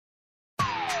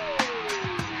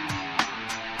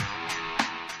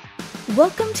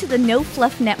Welcome to the No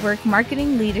Fluff Network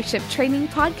Marketing Leadership Training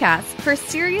Podcast for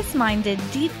serious-minded,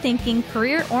 deep-thinking,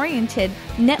 career-oriented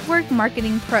network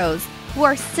marketing pros who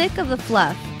are sick of the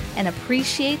fluff and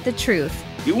appreciate the truth.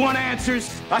 You want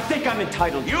answers? I think I'm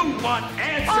entitled. You want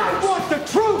answers? I want the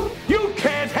truth! You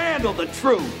can't handle the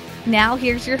truth! Now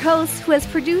here's your host who has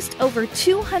produced over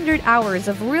 200 hours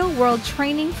of real-world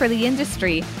training for the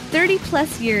industry,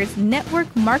 30-plus years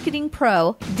network marketing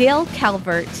pro, Dale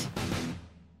Calvert.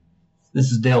 This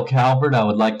is Dale Calvert. I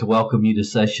would like to welcome you to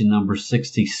session number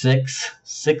 66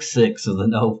 of the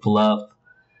No Fluff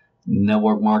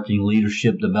Network Marketing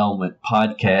Leadership Development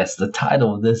Podcast. The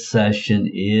title of this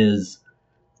session is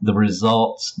The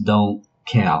Results Don't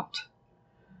Count.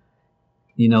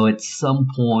 You know, at some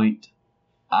point,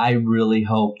 I really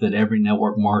hope that every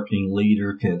network marketing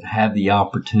leader could have the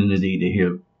opportunity to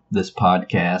hear this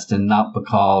podcast, and not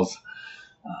because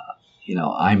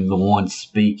I'm the one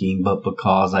speaking, but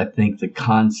because I think the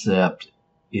concept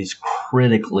is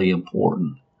critically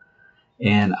important.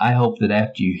 And I hope that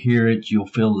after you hear it, you'll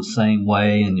feel the same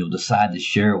way and you'll decide to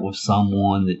share it with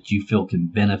someone that you feel can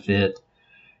benefit.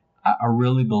 I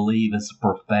really believe as a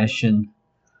profession,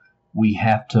 we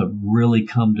have to really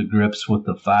come to grips with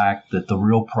the fact that the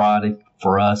real product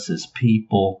for us is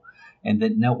people, and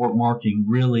that network marketing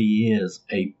really is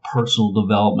a personal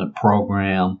development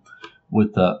program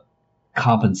with a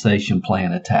compensation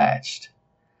plan attached.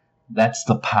 That's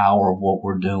the power of what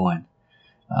we're doing.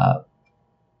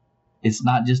 It's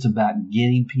not just about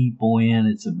getting people in,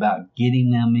 it's about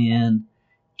getting them in,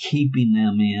 keeping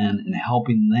them in, and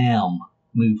helping them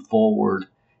move forward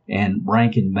and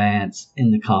rank advance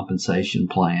in the compensation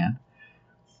plan.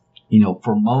 You know,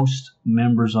 for most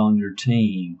members on your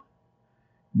team,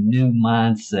 new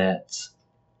mindsets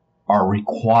are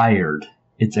required.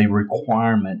 It's a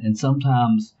requirement. And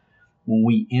sometimes when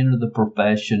we enter the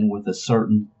profession with a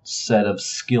certain set of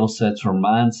skill sets or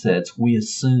mindsets, we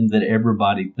assume that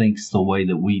everybody thinks the way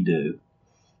that we do,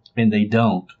 and they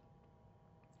don't.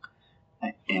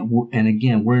 And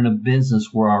again, we're in a business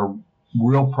where our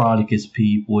real product is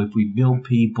people. If we build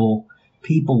people,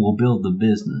 people will build the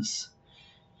business.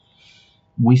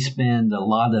 We spend a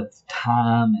lot of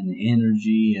time and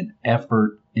energy and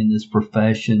effort in this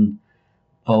profession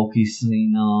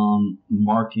focusing on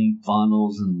marketing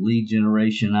funnels and lead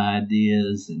generation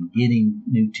ideas and getting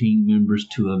new team members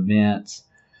to events,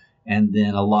 and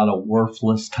then a lot of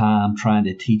worthless time trying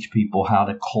to teach people how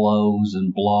to close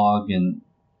and blog and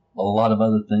a lot of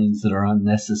other things that are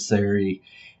unnecessary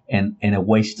and a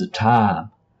waste of time.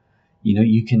 You know,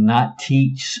 you cannot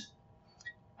teach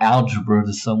algebra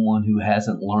to someone who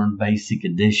hasn't learned basic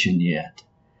addition yet.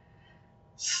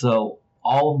 So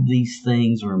all of these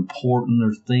things are important.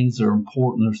 There's things that are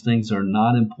important. There's things that are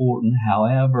not important.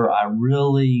 However, I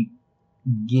really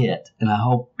get, and I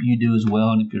hope you do as well,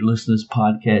 and if you're listening to this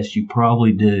podcast, you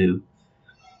probably do,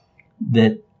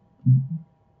 that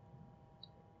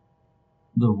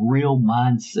the real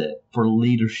mindset for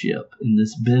leadership in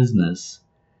this business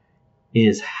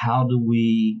is, how do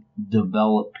we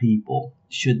develop people?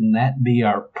 Shouldn't that be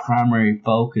our primary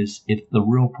focus if the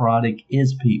real product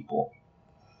is people?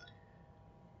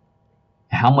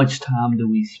 How much time do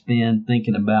we spend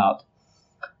thinking about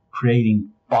creating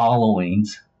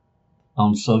followings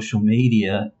on social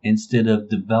media instead of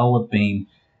developing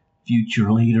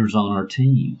future leaders on our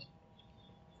team?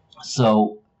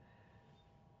 So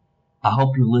I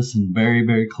hope you listen very,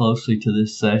 very closely to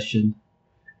this session.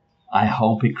 I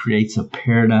hope it creates a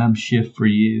paradigm shift for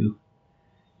you.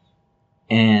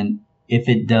 And if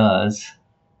it does,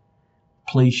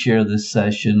 please share this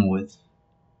session with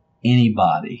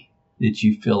anybody that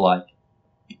you feel like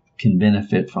can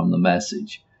benefit from the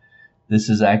message. This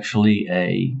is actually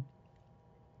a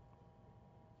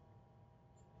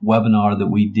webinar that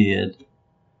we did.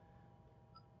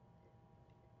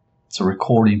 It's a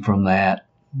recording from that.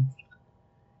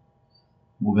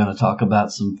 We're going to talk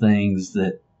about some things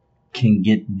that can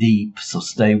get deep, so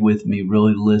stay with me,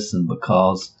 really listen,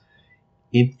 because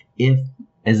if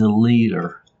as a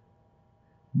leader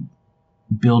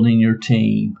building your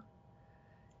team,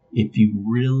 if you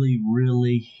really,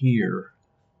 really hear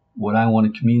what I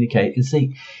want to communicate, and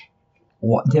see,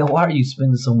 Dale, why are you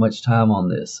spending so much time on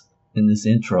this in this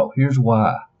intro? Here's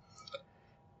why.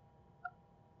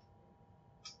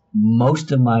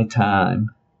 Most of my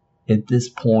time at this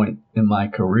point in my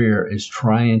career is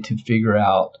trying to figure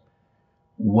out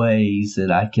ways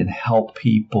that I can help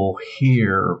people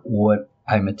hear what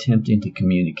I'm attempting to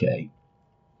communicate.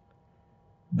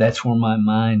 That's where my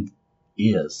mind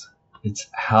is. It's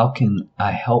how can I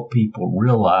help people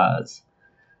realize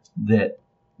that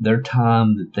their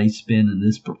time that they spend in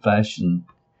this profession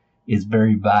is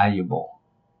very valuable.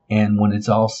 And when it's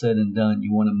all said and done,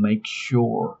 you want to make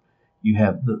sure you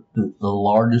have the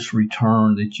largest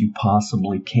return that you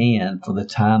possibly can for the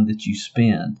time that you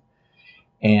spend.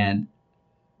 And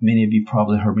many of you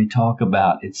probably heard me talk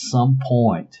about at some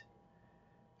point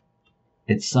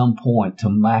to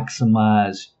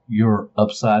maximize your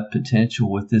upside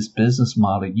potential with this business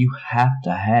model, you have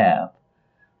to have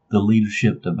the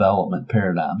leadership development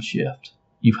paradigm shift.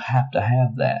 You have to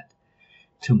have that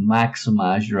to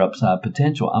maximize your upside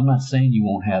potential. I'm not saying you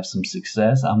won't have some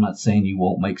success. I'm not saying you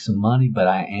won't make some money, but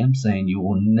I am saying you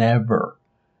will never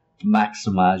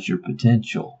maximize your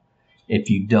potential if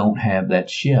you don't have that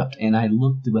shift. And I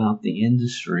look throughout the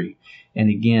industry, and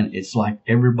again, it's like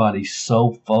everybody's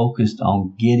so focused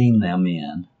on getting them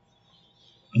in.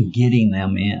 And getting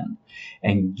them in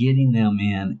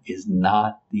is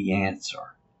not the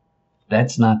answer.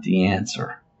 That's not the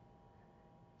answer.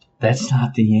 That's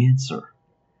not the answer.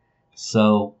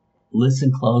 So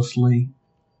listen closely.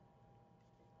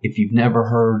 If you've never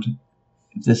heard,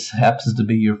 if this happens to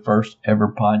be your first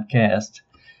ever podcast,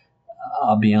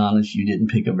 I'll be honest, you didn't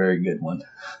pick a very good one.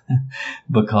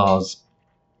 Because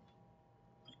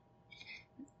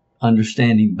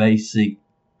understanding basic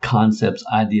concepts,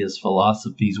 ideas,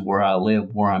 philosophies, where I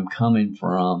live, where I'm coming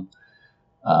from,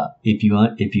 if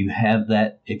you have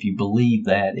that, if you believe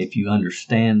that, if you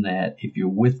understand that, if you're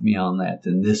with me on that,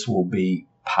 then this will be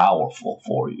powerful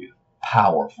for you.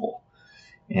 Powerful.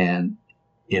 And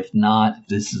if not, if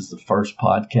this is the first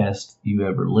podcast you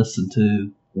ever listened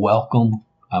to, welcome.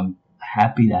 I'm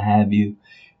happy to have you.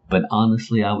 But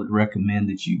honestly, I would recommend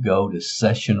that you go to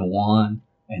session 1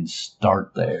 and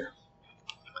start there.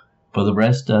 For the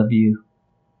rest of you,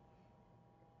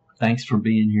 thanks for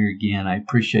being here again. I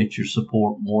appreciate your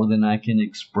support more than I can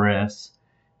express.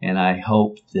 And I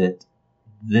hope that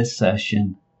this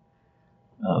session,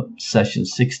 session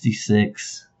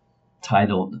 66,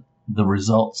 titled The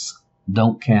Results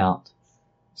Don't Count,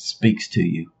 speaks to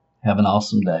you. Have an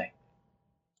awesome day.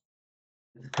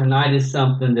 Tonight is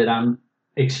something that I'm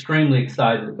extremely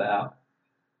excited about.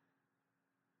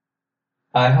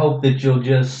 I hope that you'll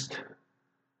just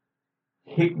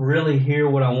really hear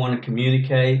what I want to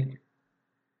communicate,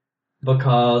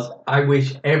 because I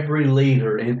wish every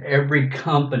leader in every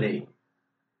company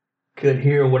could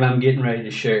hear what I'm getting ready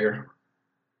to share.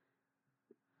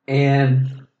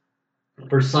 And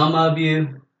for some of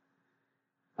you,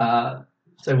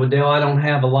 say, well, Dale, I don't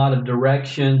have a lot of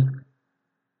direction,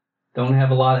 don't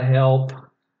have a lot of help.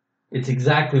 It's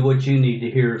exactly what you need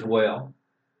to hear as well.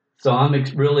 So I'm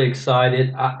really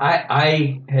excited.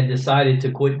 I had decided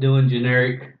to quit doing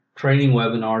generic training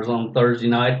webinars on Thursday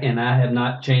night, and I have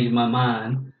not changed my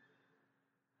mind.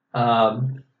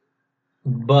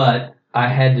 But I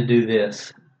had to do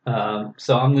this.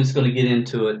 So I'm just going to get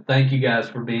into it. Thank you guys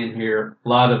for being here. A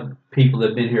lot of people that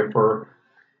have been here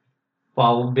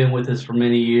been with us for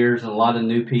many years, and a lot of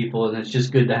new people, and it's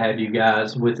just good to have you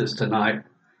guys with us tonight.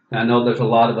 And I know there's a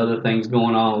lot of other things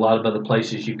going on, a lot of other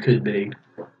places you could be.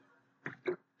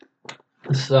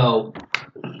 So,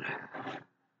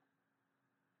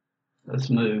 let's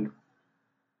move.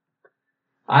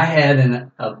 I had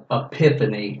an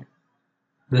epiphany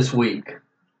this week,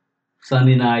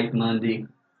 Sunday night, Monday.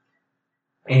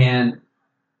 And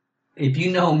if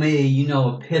you know me, you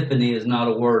know epiphany is not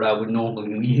a word I would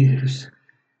normally use.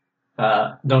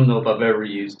 Don't know if I've ever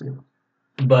used it.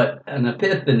 But an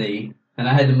epiphany, and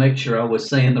I had to make sure I was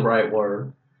saying the right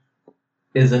word,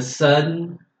 is a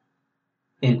sudden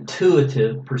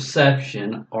intuitive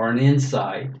perception or an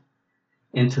insight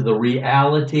into the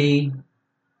reality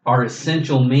or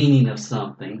essential meaning of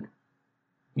something,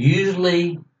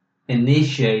 usually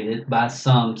initiated by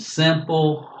some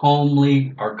simple,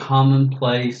 homely, or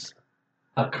commonplace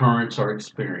occurrence or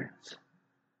experience.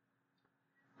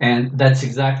 And that's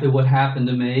exactly what happened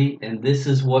to me, and this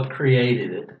is what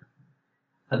created it.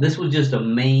 This was just a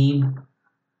meme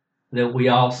that we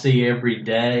all see every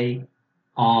day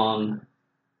on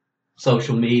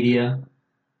social media.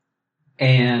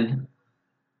 And,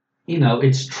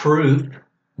 it's truth.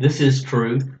 This is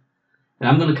truth. And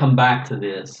I'm going to come back to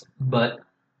this. But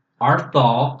our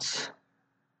thoughts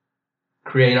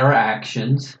create our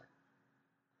actions.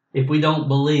 If we don't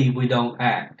believe, we don't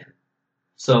act.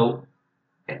 So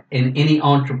in any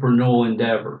entrepreneurial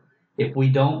endeavor, if we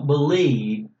don't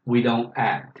believe, we don't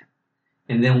act.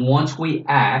 And then once we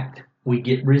act, we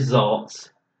get results.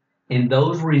 And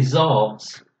those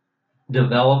results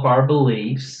develop our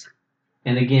beliefs.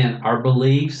 And again, our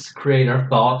beliefs create our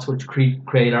thoughts, which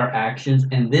create our actions.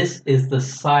 And this is the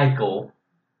cycle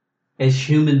as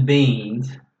human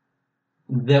beings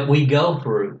that we go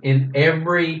through in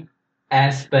every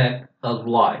aspect of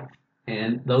life.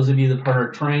 And those of you that have heard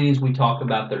our trainings, we talk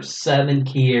about there's 7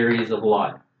 key areas of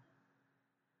life.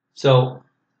 So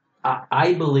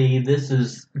I believe this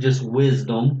is just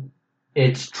wisdom.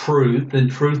 It's truth,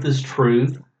 and truth is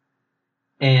truth.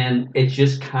 And it's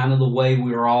just kind of the way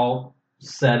we're all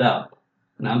set up.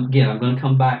 And I'm going to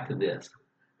come back to this,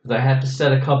 because I have to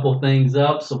set a couple things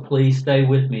up, so please stay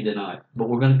with me tonight. But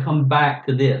we're going to come back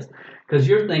to this, because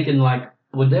you're thinking like,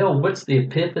 well, Dale, what's the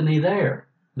epiphany there?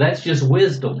 That's just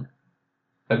wisdom.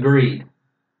 Agreed.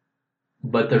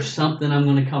 But there's something I'm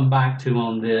going to come back to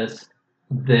on this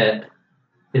that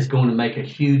is going to make a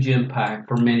huge impact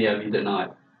for many of you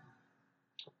tonight.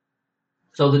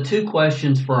 So the 2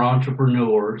 questions for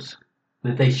entrepreneurs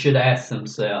that they should ask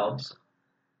themselves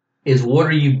is, what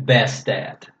are you best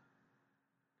at?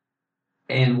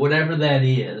 And whatever that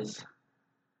is,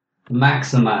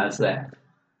 maximize that.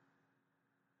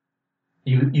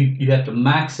 You have to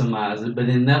maximize it, but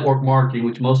in network marketing,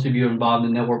 which most of you are involved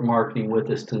in network marketing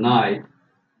with us tonight,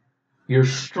 your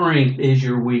strength is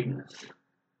your weakness.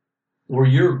 Where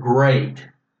you're great,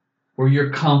 where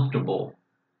you're comfortable,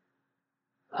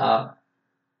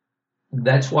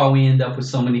 that's why we end up with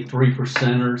so many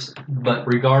 3%ers. But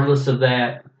regardless of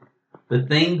that, the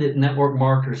thing that network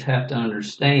marketers have to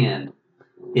understand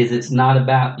is it's not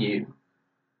about you.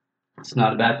 It's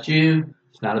not about you.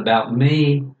 It's not about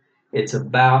me. It's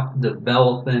about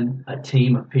developing a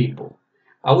team of people.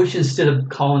 I wish instead of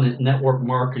calling it network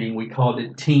marketing, we called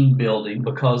it team building,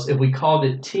 because if we called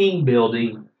it team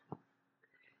building,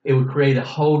 it would create a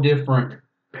whole different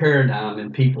paradigm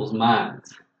in people's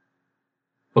minds.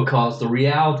 Because the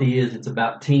reality is it's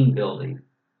about team building.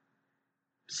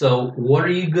 So what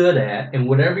are you good at? And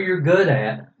whatever you're good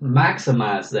at,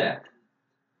 maximize that.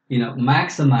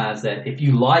 Maximize that. If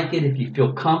you like it, if you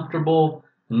feel comfortable,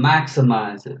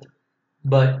 maximize it.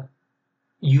 But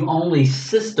you only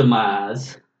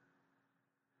systemize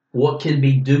what can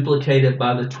be duplicated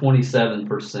by the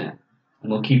 27%.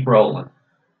 And we'll keep rolling.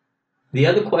 The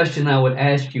other question I would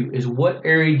ask you is, what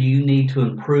area do you need to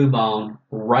improve on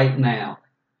right now?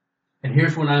 And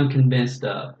here's what I'm convinced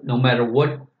of. No matter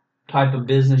what type of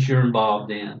business you're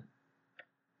involved in,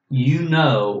 you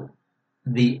know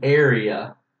the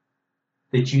area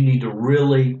that you need to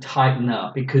really tighten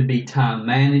up. It could be time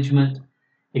management.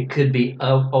 It could be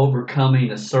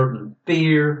overcoming a certain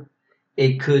fear.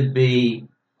 It could be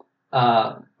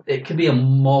a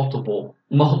multiple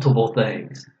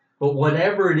things. But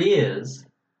whatever it is,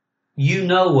 you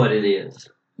know what it is.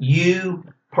 You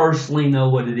personally know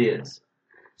what it is.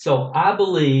 So I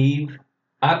believe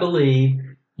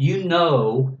you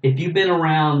know, if you've been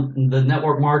around the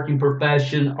network marketing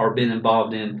profession or been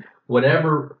involved in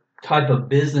whatever type of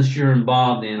business you're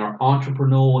involved in or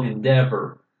entrepreneurial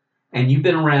endeavor, and you've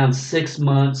been around 6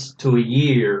 months to a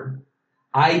year,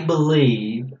 I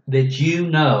believe that you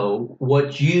know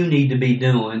what you need to be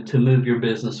doing to move your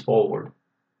business forward.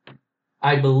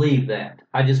 I believe that.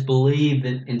 I just believe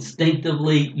that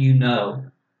instinctively you know.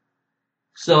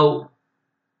 So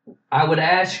I would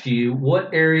ask you,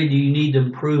 what area do you need to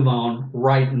improve on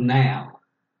right now?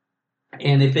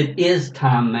 And if it is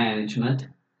time management,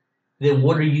 then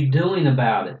what are you doing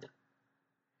about it?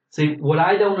 See, what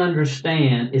I don't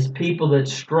understand is people that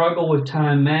struggle with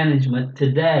time management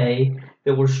today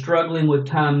that were struggling with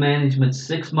time management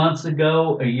 6 months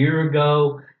ago, a year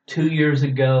ago, 2 years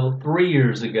ago, 3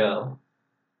 years ago.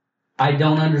 I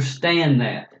don't understand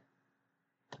that.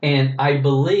 And I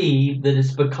believe that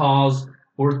it's because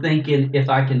we're thinking, if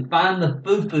I can find the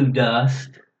foo-foo dust,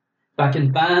 if I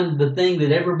can find the thing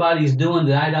that everybody's doing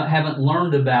that I haven't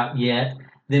learned about yet,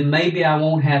 then maybe I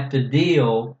won't have to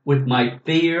deal with my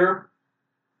fear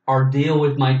or deal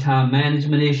with my time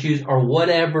management issues or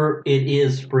whatever it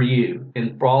is for you.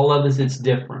 And for all of us, it's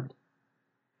different.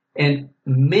 And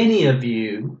many of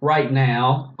you right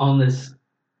now on this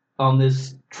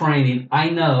training, I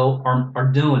know are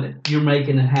doing it. You're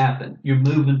making it happen. You're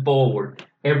moving forward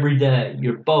every day.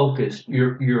 You're focused.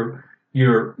 You're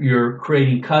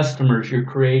creating customers. You're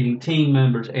creating team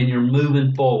members, and you're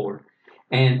moving forward.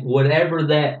 And whatever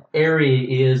that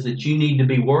area is that you need to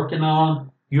be working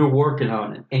on, you're working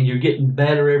on it, and you're getting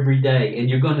better every day. And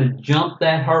you're going to jump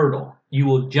that hurdle. You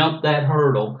will jump that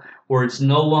hurdle where it's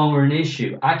no longer an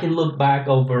issue. I can look back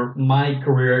over my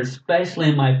career, especially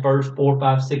in my first 4,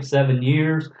 5, 6, 7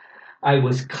 years. I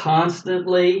was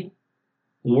constantly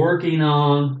working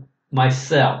on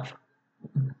myself,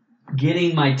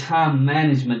 getting my time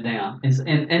management down.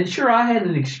 And sure, I had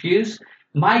an excuse.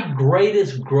 My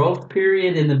greatest growth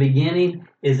period in the beginning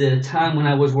is at a time when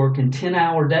I was working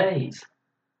 10-hour days.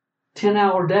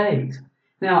 10-hour days.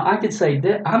 Now, I could say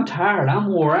that I'm tired, I'm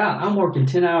wore out, I'm working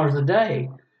 10 hours a day.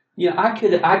 I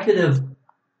could have,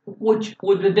 which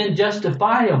would have been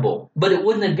justifiable, but it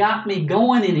wouldn't have got me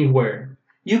going anywhere.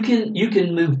 You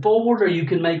can move forward or you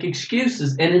can make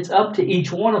excuses, and it's up to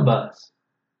each one of us.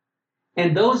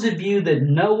 And those of you that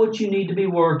know what you need to be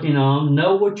working on,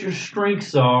 know what your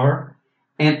strengths are,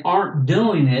 and aren't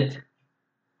doing it,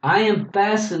 I am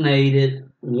fascinated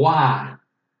why.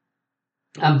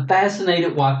 I'm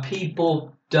fascinated why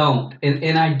people don't.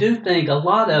 And I do think a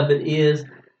lot of it is,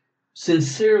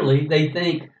 sincerely, they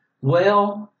think,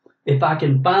 well, if I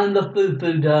can find the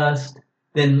foo-foo dust,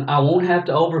 then I won't have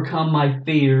to overcome my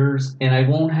fears and I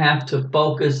won't have to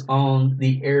focus on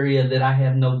the area that I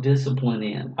have no discipline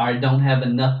in, or I don't have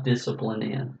enough discipline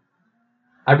in.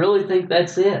 I really think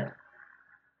that's it.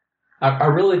 I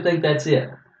really think that's it.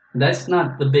 That's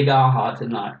not the big aha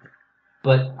tonight,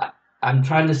 but I'm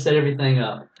trying to set everything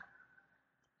up.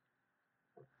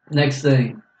 Next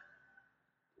thing.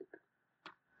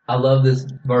 I love this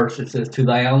verse. It says, to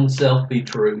thy own self be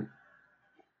true.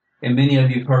 And many of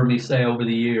you have heard me say over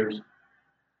the years,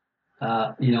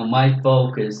 my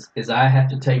focus is I have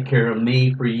to take care of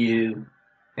me for you,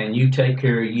 and you take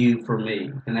care of you for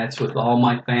me. And that's with all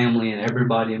my family and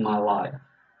everybody in my life.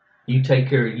 You take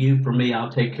care of you for me,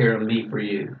 I'll take care of me for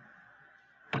you.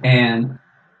 And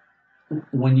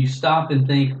when you stop and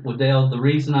think, well, Dale, the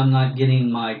reason I'm not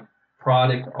getting my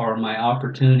product or my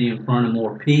opportunity in front of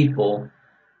more people,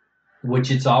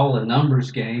 which it's all a numbers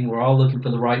game. We're all looking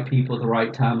for the right people at the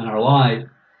right time in our life.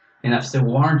 And I've said,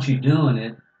 well, why aren't you doing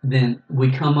it? Then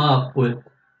we come up with,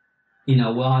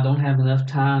 well, I don't have enough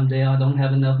time, Dale. I don't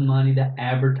have enough money to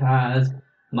advertise.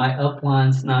 My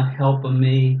upline's not helping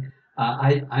me.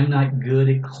 I'm not good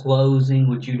at closing,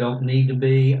 which you don't need to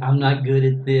be. I'm not good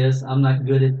at this. I'm not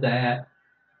good at that.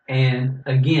 And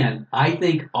again, I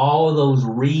think all of those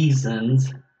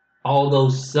reasons, all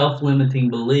those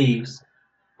self-limiting beliefs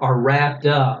are wrapped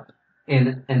up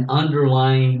in an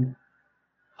underlying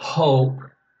hope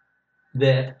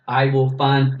that I will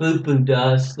find foo-foo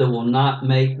dust that will not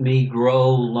make me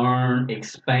grow, learn,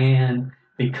 expand,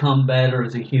 become better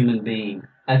as a human being.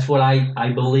 That's what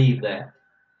I believe that.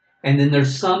 And then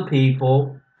there's some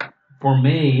people, for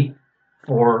me,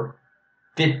 for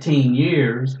 15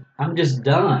 years, I'm just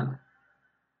done.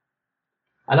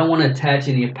 I don't want to attach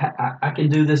any. I can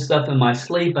do this stuff in my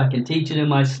sleep. I can teach it in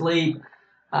my sleep.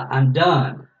 I'm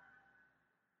done.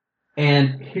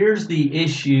 And here's the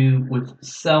issue with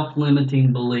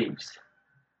self-limiting beliefs.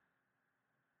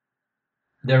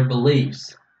 They're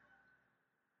beliefs.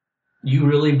 You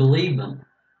really believe them.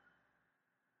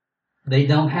 They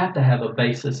don't have to have a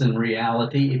basis in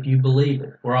reality if you believe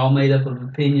it. We're all made up of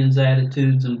opinions,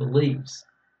 attitudes, and beliefs.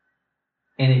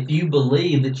 And if you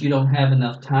believe that you don't have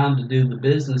enough time to do the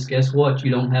business, guess what? You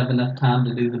don't have enough time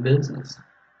to do the business.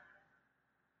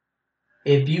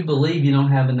 If you believe you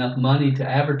don't have enough money to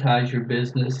advertise your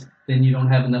business, then you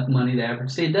don't have enough money to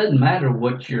advertise. See, it doesn't matter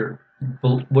what your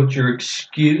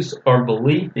excuse or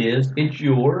belief is. It's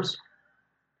yours.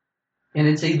 And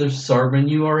it's either serving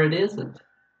you or it isn't.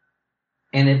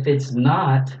 And if it's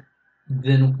not,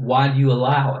 then why do you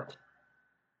allow it?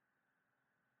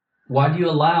 Why do you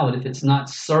allow it if it's not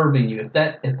serving you? If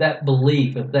that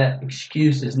belief, if that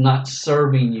excuse is not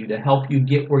serving you to help you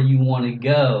get where you want to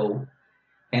go,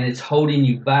 and it's holding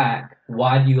you back,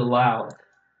 why do you allow it?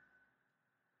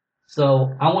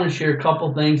 So I want to share a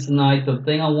couple things tonight. The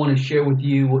thing I want to share with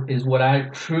you is what I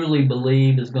truly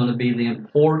believe is going to be the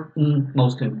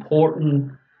most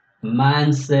important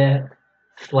mindset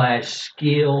 /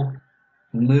 skill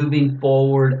moving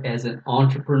forward as an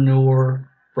entrepreneur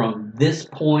from this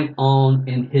point on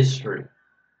in history.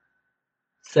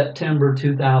 September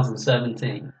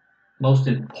 2017. Most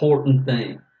important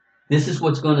thing. This is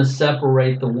what's going to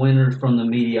separate the winners from the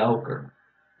mediocre.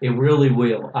 It really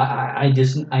will. I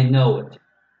know it.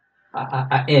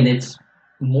 And it's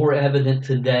more evident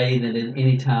today than at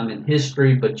any time in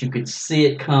history, but you could see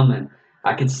it coming.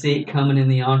 I could see it coming in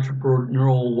the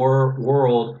entrepreneurial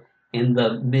world in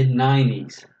the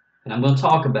mid-90s. And I'm going to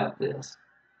talk about this.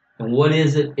 And what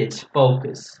is it? It's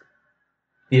focus.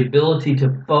 The ability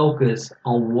to focus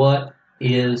on what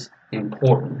is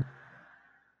important.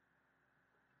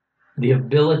 The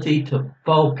ability to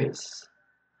focus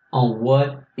on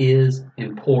what is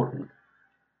important.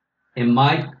 In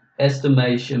my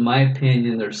estimation, my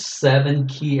opinion, there's 7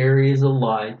 key areas of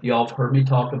life. Y'all have heard me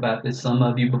talk about this, some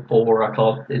of you before. I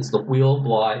call it's the wheel of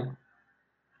life.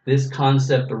 This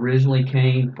concept originally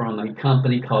came from a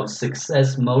company called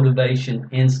Success Motivation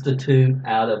Institute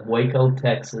out of Waco,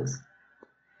 Texas.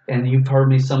 And you've heard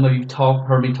me, some of you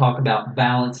heard me talk about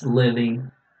balanced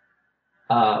living.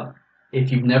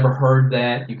 If you've never heard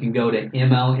that, you can go to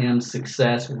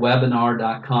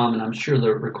mlmsuccesswebinar.com, and I'm sure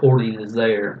the recording is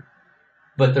there.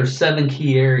 But there's 7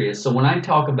 key areas. So when I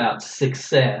talk about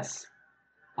success,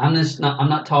 I'm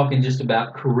not talking just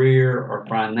about career or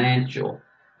financial.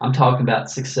 I'm talking about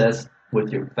success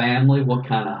with your family, what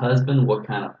kind of husband, what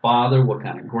kind of father, what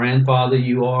kind of grandfather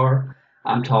you are.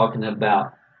 I'm talking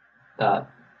about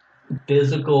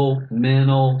physical,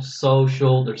 mental,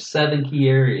 social. There's 7 key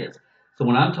areas. So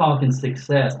when I'm talking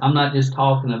success, I'm not just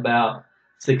talking about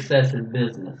success in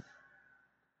business.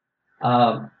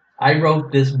 I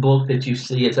wrote this book that you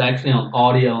see. It's actually on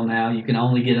audio now. You can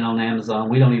only get it on Amazon.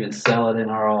 We don't even sell it in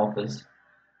our office.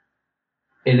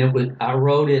 And I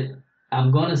wrote it,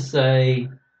 I'm going to say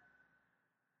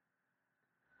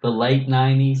the late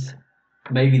 90s,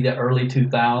 maybe the early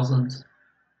 2000s.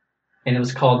 And it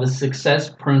was called The Success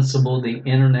Principle the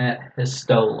Internet Has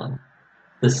Stolen.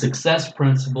 The Success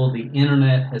Principle the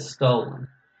Internet Has Stolen.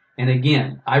 And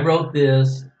again, I wrote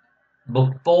this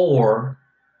before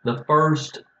the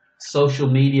first social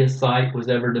media site was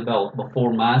ever developed,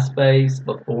 before MySpace,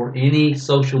 before any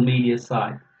social media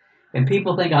site. And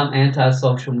people think I'm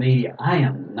anti-social media. I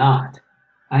am not.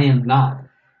 I am not.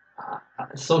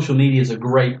 Social media is a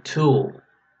great tool.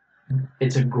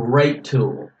 It's a great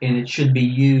tool, and it should be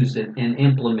used and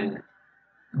implemented.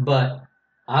 But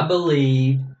I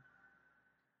believe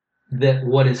that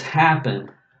what has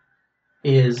happened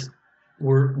is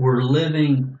we're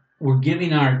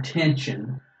giving our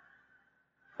attention,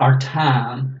 our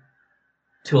time,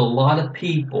 to a lot of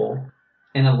people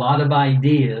and a lot of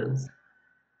ideas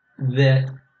that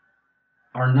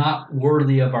are not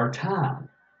worthy of our time.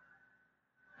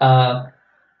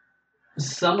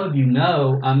 Some of you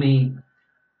know, I mean,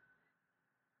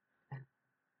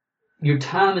 your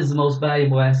time is the most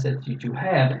valuable asset that you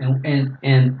have,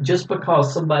 and just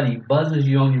because somebody buzzes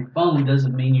you on your phone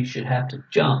doesn't mean you should have to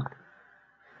jump.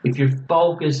 If you're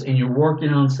focused and you're working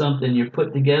on something, you're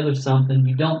putting together something,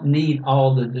 you don't need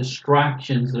all the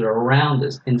distractions that are around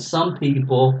us. And some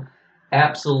people,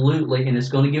 absolutely, and it's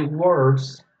going to get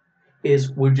worse,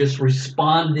 is we're just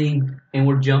responding and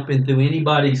we're jumping through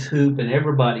anybody's hoop and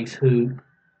everybody's hoop,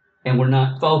 and we're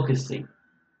not focusing.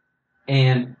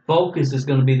 And focus is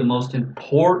going to be the most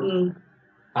important,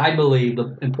 I believe,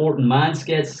 the important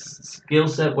mindset, skill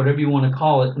set, whatever you want to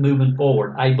call it, moving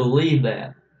forward. I believe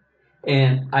that.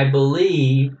 And I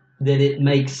believe that it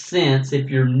makes sense, if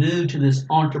you're new to this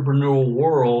entrepreneurial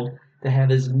world, to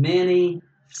have as many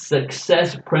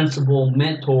success principle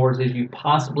mentors as you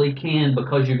possibly can,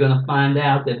 because you're going to find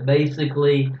out that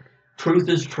basically truth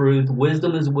is truth,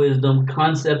 wisdom is wisdom,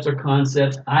 concepts are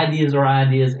concepts, ideas are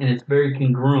ideas, and it's very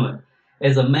congruent.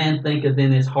 As a man thinketh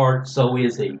in his heart, so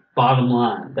is he. Bottom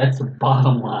line. That's the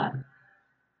bottom line.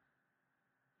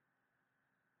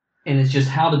 And it's just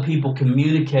how do people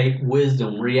communicate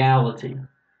wisdom, reality.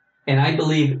 And I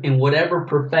believe in whatever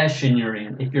profession you're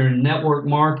in, if you're in network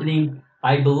marketing,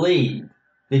 I believe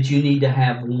that you need to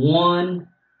have one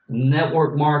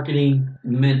network marketing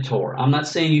mentor. I'm not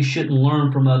saying you shouldn't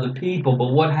learn from other people,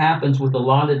 but what happens with a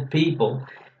lot of people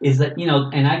is that,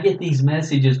 and I get these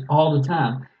messages all the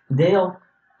time. Dale,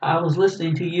 I was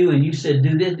listening to you and you said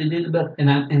do this, do that, and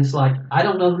it's like, I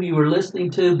don't know who you were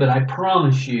listening to, but I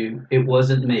promise you it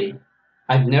wasn't me.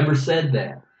 I've never said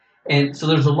that. And so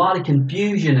there's a lot of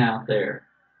confusion out there.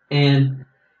 And,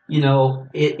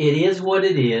 it is what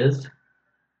it is,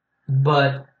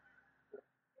 but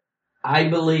I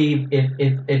believe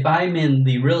if I'm in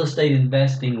the real estate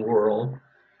investing world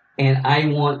and I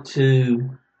want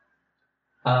to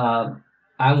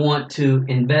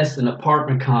invest in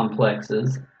apartment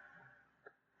complexes,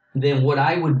 then what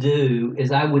I would do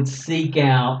is I would seek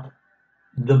out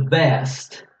the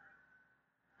best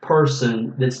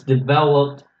person that's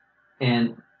developed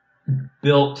and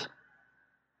built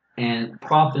and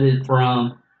profited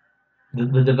from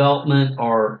the development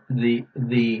or the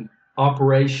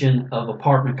operation of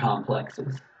apartment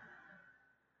complexes.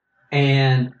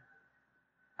 And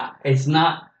it's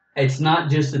not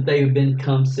just that they've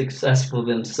become successful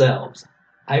themselves.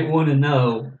 I want to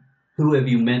know, who have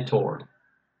you mentored?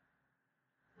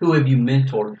 Who have you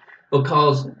mentored?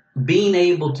 Because being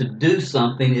able to do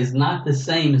something is not the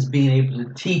same as being able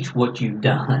to teach what you've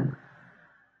done.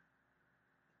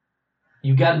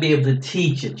 You've got to be able to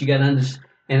teach it. You got to understand.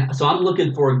 And so if I'm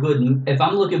looking for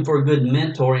a good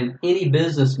mentor in any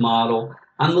business model,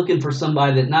 I'm looking for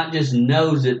somebody that not just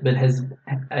knows it, but has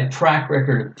a track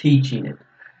record of teaching it.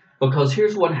 Because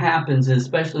here's what happens,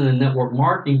 especially in the network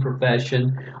marketing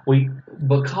profession,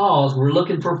 because we're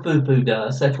looking for foo-foo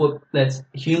dust. That's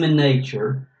human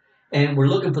nature. and we're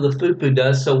looking for the foo-foo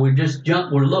dust. So we're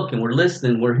looking, we're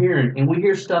listening, we're hearing, and we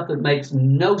hear stuff that makes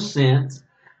no sense,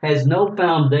 has no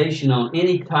foundation on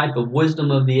any type of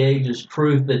wisdom of the ages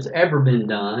truth that's ever been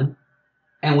done,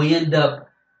 and we end up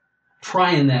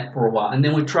trying that for a while, and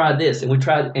then we try this, and we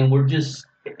try, and we're just,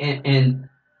 and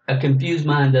a confused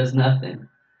mind does nothing.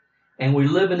 And we're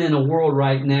living in a world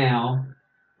right now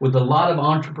with a lot of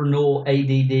entrepreneurial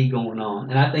ADD going on.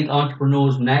 And I think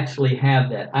entrepreneurs naturally have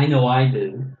that. I know I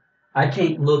do. I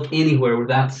can't look anywhere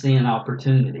without seeing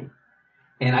opportunity.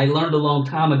 And I learned a long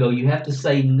time ago, you have to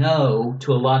say no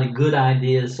to a lot of good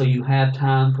ideas so you have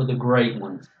time for the great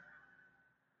ones.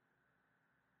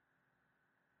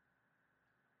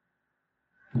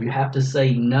 You have to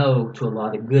say no to a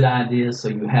lot of good ideas so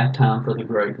you have time for the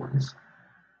great ones.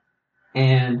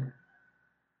 And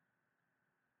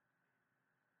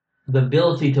the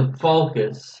ability to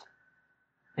focus,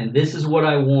 and this is what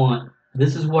I want,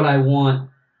 this is what I want,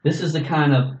 this is the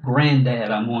kind of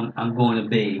granddad I'm going to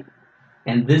be.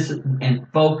 And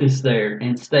focus there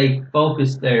and stay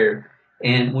focused there.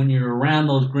 And when you're around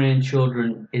those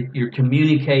grandchildren, you're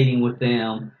communicating with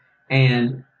them,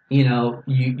 and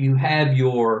you have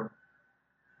your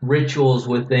rituals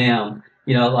with them.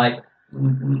 Like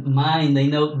mine, they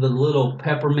know the little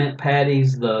peppermint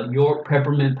patties, the York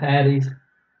peppermint patties.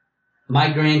 My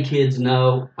grandkids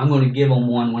know I'm going to give them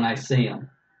one when I see them.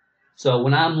 So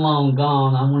when I'm long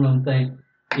gone, I want them to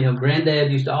think,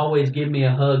 Granddad used to always give me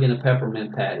a hug and a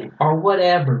peppermint patty, or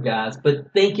whatever, guys.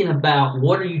 But thinking about,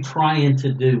 what are you trying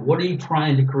to do? What are you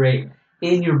trying to create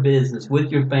in your business, with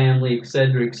your family, et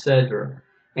cetera, et cetera?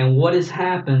 And what has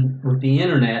happened with the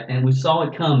internet, and we saw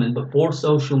it coming before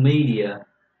social media,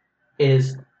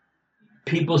 is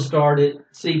people started,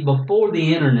 before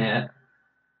the internet,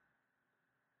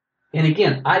 and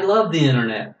again, I love the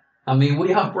internet. I mean,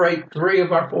 we operate 3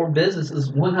 of our 4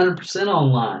 businesses 100%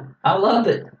 online. I love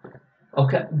it.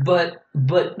 Okay, but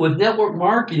with network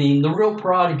marketing, the real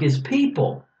product is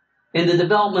people and the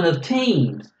development of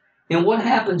teams. And what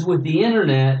happens with the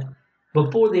internet,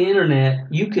 before the internet,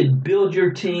 you could build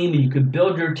your team, you could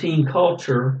build your team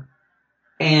culture,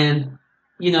 and,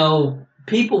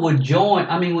 people would join.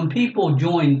 I mean, when people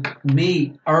joined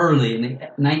me early in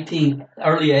the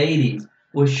early 80s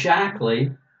with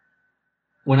Shackley,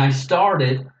 when I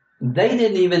started, they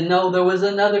didn't even know there was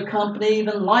another company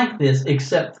even like this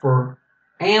except for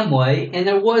Amway, and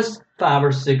there was 5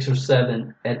 or 6 or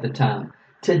 7 at the time.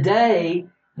 Today,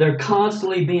 they're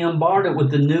constantly being bombarded with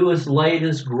the newest,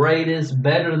 latest, greatest,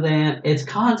 better than. It's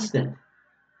constant.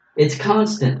 It's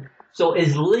constant. So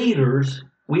as leaders,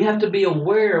 we have to be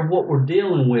aware of what we're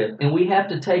dealing with, and we have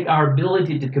to take our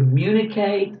ability to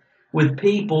communicate with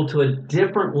people to a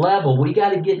different level. We got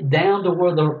to get down to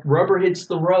where the rubber hits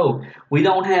the road. We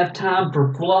don't have time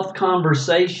for fluff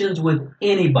conversations with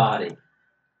anybody.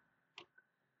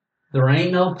 There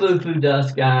ain't no foo-foo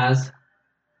dust, guys.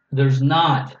 There's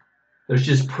not. There's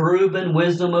just proven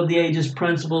wisdom of the ages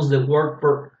principles that work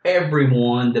for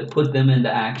everyone that put them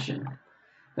into action.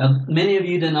 Now, many of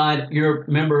you tonight, you're a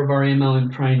member of our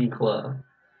MLM training club.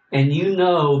 And you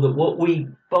know that what we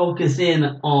focus in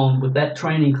on with that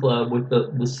training club, with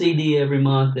the CD every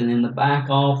month and in the back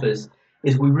office,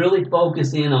 is we really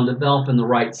focus in on developing the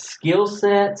right skill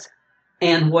sets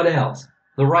and what else?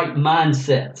 The right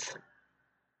mindsets.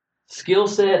 Skill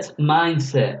sets,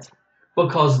 mindsets.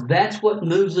 Because that's what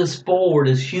moves us forward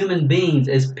as human beings,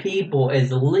 as people,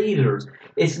 as leaders.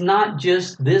 It's not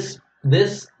just this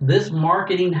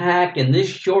marketing hack and this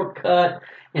shortcut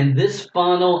and this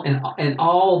funnel and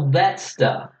all that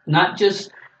stuff. Not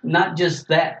just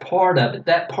that part of it.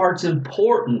 That part's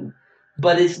important,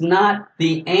 but it's not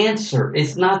the answer.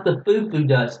 It's not the foo-foo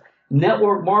dust.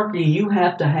 Network marketing, you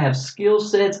have to have skill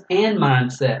sets and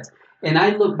mindsets. And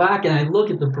I look back and I look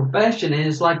at the profession, and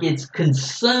it's like it's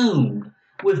consumed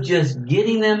with just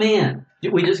getting them in.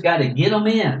 We just got to get them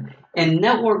in. And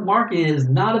network marketing is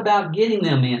not about getting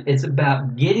them in. It's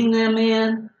about getting them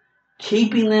in,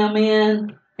 keeping them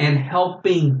in, and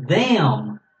helping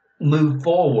them move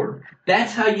forward.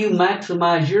 That's how you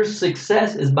maximize your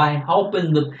success, is by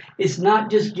helping them. It's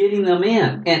not just getting them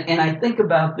in. And I think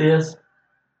about this,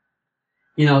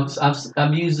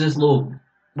 I've used this little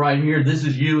right here. This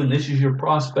is you and this is your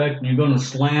prospect, and you're going to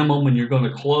slam them and you're going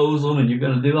to close them and you're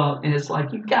going to do all, and it's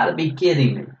like, you got to be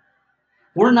kidding me.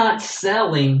 We're not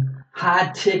selling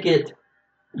high-ticket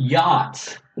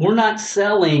yachts. We're not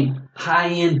selling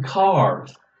high-end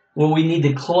cars where we need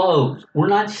to close. We're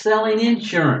not selling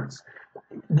insurance.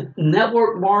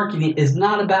 Network marketing is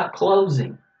not about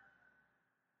closing.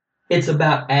 It's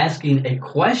about asking a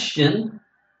question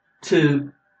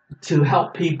to to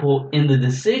help people in the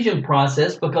decision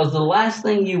process, because the last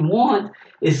thing you want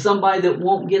is somebody that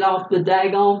won't get off the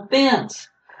daggone fence.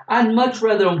 I'd much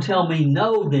rather them tell me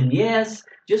no than yes,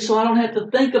 just so I don't have to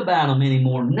think about them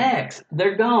anymore. Next.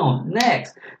 They're gone.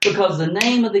 Next. Because the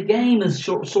name of the game is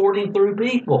sorting through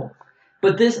people.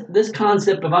 But this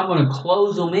concept of I'm going to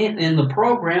close them in the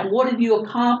program, what have you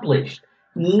accomplished?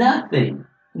 Nothing.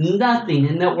 Nothing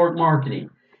in network marketing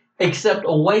except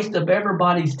a waste of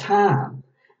everybody's time.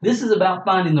 This is about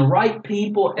finding the right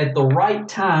people at the right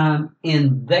time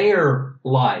in their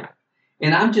life.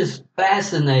 And I'm just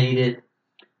fascinated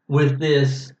with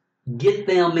this get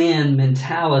them in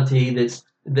mentality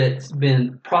that's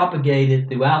been propagated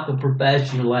throughout the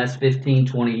profession the last 15,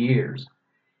 20 years.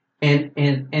 And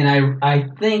I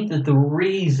think that the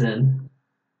reason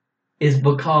is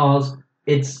because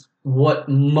it's what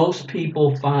most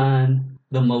people find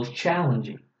the most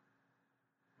challenging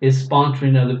is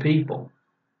sponsoring other people.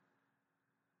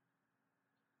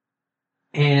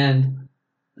 And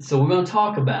so we're going to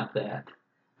talk about that.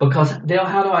 Because, Dale,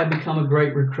 how do I become a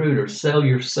great recruiter? Sell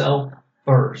yourself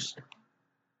first.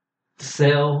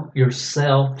 Sell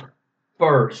yourself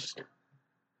first.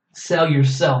 Sell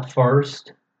yourself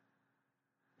first.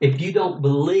 If you don't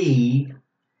believe,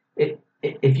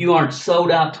 if you aren't sold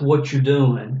out to what you're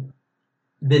doing,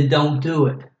 then don't do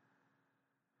it.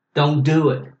 Don't do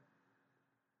it.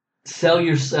 Sell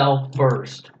yourself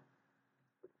first.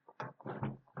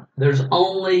 There's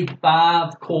only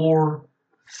 5 core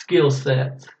skill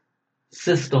sets,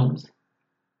 systems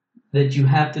that you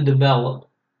have to develop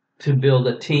to build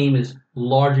a team as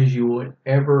large as you would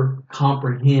ever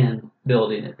comprehend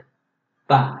building it.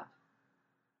 5.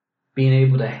 Being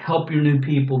able to help your new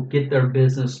people get their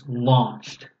business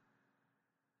launched.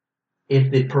 If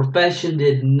the profession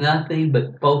did nothing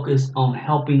but focus on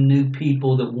helping new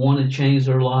people that want to change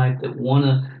their life, that want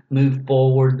to move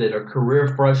forward, that are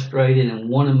career frustrated and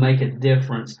want to make a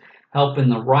difference, helping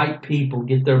the right people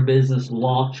get their business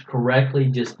launched correctly,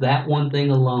 just that one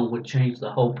thing alone would change the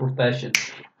whole profession.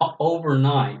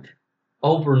 Overnight,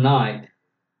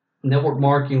 network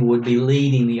marketing would be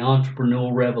leading the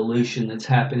entrepreneurial revolution that's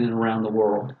happening around the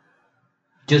world.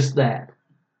 Just that.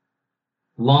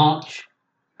 Launch,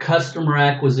 customer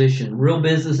acquisition. Real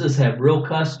businesses have real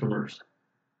customers.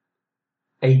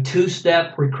 A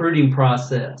 2-step recruiting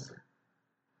process.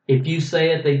 If you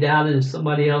say it, they doubt it. If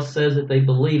somebody else says it, they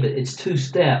believe it. It's 2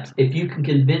 steps. If you can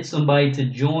convince somebody to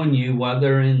join you while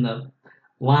they're in the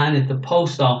line at the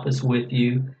post office with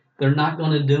you, they're not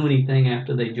going to do anything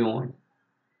after they join.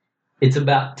 It's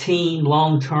about team,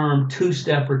 long-term,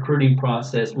 2-step recruiting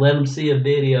process. Let them see a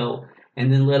video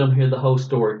and then let them hear the whole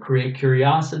story. Create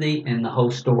curiosity and the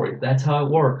whole story. That's how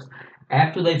it works.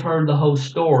 After they've heard the whole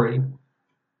story,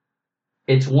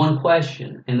 it's one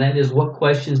question, and that is, what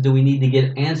questions do we need to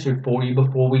get answered for you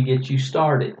before we get you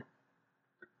started?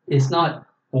 It's not,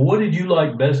 well, what did you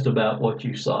like best about what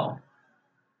you saw?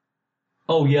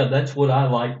 Oh, yeah, that's what I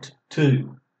liked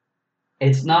too.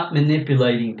 It's not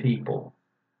manipulating people.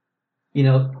 You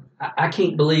know, I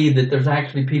can't believe that there's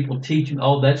actually people teaching,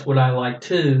 oh, that's what I like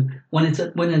too, when it's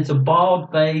a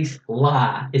bald-faced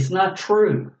lie. It's not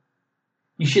true.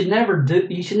 You should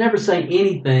never say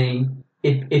anything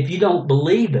if you don't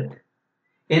believe it.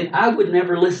 And I would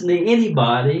never listen to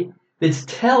anybody that's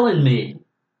telling me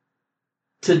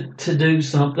to do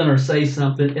something or say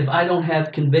something if I don't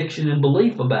have conviction and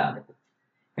belief about it.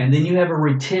 And then you have a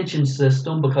retention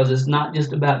system, because it's not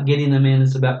just about getting them in,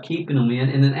 it's about keeping them in.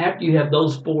 And then after you have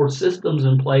those 4 systems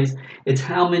in place, it's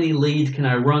how many leads can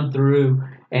I run through,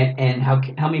 and how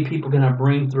many people can I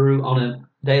bring through on a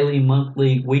daily,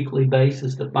 monthly, weekly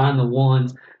basis to find the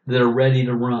ones that are ready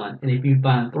to run. And if you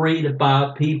find 3 to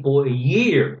 5 people a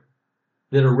year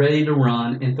that are ready to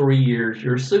run in 3 years,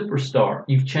 you're a superstar.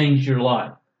 You've changed your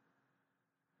life.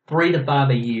 3 to 5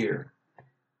 a year.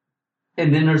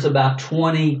 And then there's about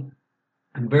 20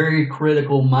 very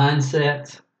critical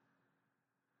mindsets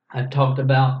I've talked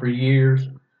about for years.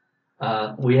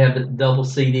 We have a double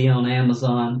CD on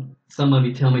Amazon. Some of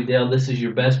you tell me, Dale, this is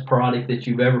your best product that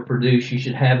you've ever produced. You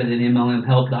should have it at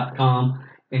MLMhelp.com.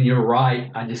 And you're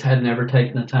right. I just had never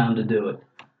taken the time to do it.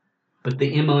 But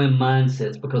the MLM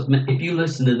mindsets, because if you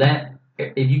listen to that,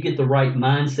 if you get the right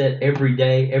mindset every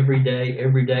day,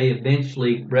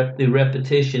 eventually through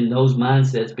repetition, those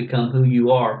mindsets become who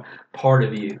you are, part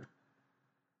of you.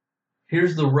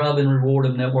 Here's the rub and reward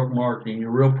of network marketing.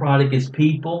 Your real product is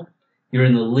people. You're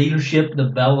in the leadership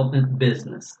development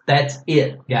business. That's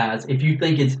it, guys. If you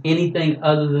think it's anything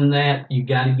other than that, you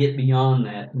got to get beyond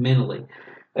that mentally.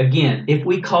 Again, if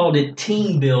we called it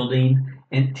team building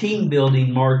and team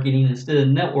building marketing instead of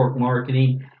network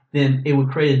marketing, then it would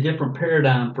create a different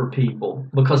paradigm for people,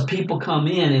 because people come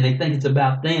in and they think it's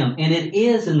about them. And it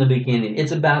is in the beginning. It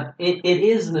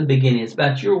is in the beginning. It's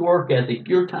about your work ethic,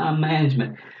 your time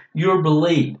management, your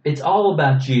belief. It's all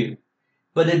about you.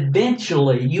 But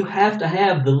eventually you have to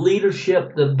have the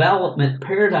leadership development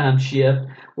paradigm shift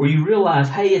where you realize,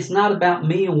 hey, it's not about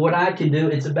me and what I can do.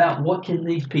 It's about what can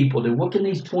these people do? What can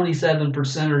these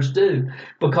 27%ers do?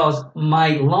 Because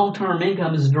my long-term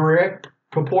income is direct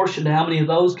proportion to how many of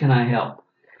those can I help.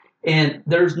 And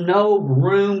there's no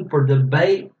room for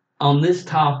debate on this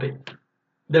topic.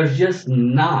 There's just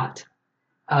not.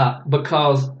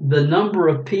 Because the number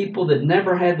of people that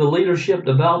never had the leadership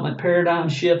development paradigm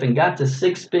shift and got to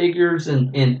six figures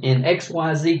in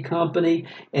XYZ company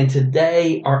and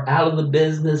today are out of the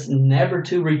business, never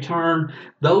to return,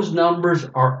 those numbers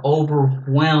are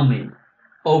overwhelming.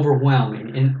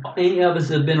 Overwhelming. And any of us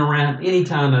that have been around any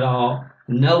time at all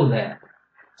know that.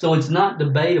 So it's not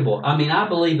debatable. I mean, I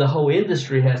believe the whole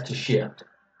industry has to shift.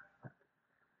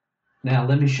 Now,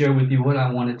 let me share with you what I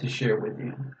wanted to share with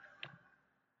you.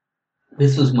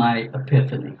 This was my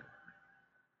epiphany.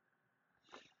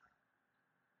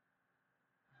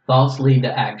 Thoughts lead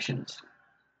to actions.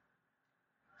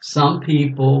 Some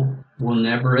people will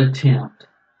never attempt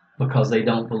because they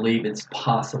don't believe it's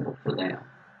possible for them.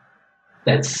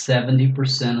 That's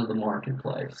 70% of the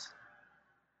marketplace.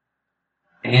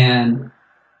 And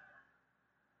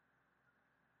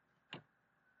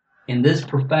in this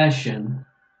profession,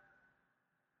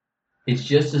 it's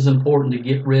just as important to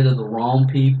get rid of the wrong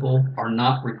people or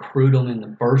not recruit them in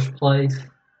the first place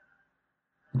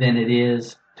than it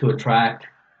is to attract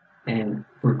and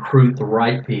recruit the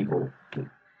right people.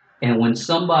 And when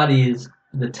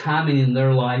the timing in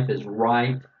their life is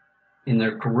right, in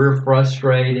their career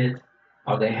frustrated,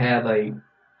 or they have a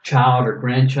child or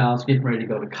grandchild's getting ready to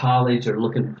go to college or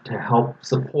looking to help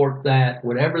support that,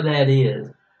 whatever that is,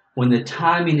 when the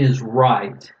timing is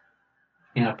right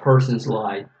in a person's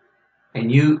life, and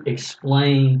you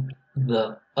explain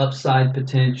the upside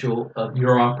potential of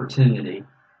your opportunity,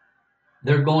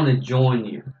 they're going to join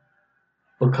you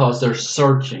because they're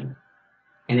searching.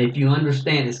 And if you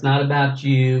understand, it's not about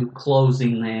you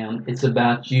closing them, it's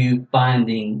about you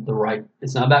finding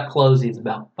it's not about closing, it's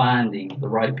about finding the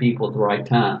right people at the right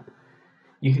time.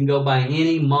 You can go by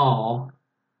any mall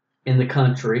in the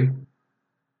country,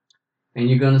 and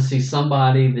you're going to see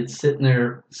somebody that's sitting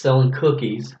there selling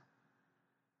cookies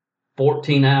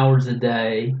 14 hours a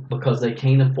day because they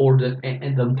can't afford to,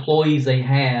 and the employees they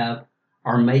have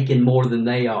are making more than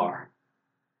they are.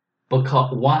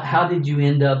 How did you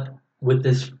end up with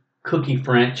this cookie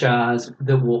franchise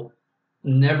that will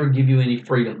never give you any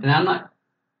freedom? And I'm not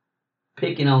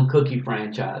picking on cookie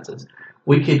franchises.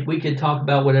 We could talk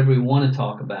about whatever we want to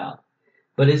talk about,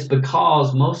 but it's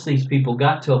because most of these people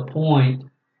got to a point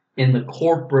in the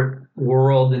corporate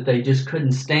world that they just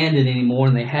couldn't stand it anymore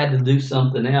and they had to do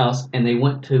something else, and they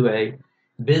went to a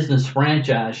business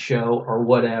franchise show or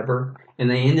whatever, and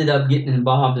they ended up getting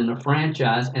involved in a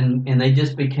franchise, and they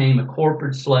just became a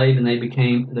corporate slave, and they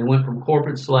went from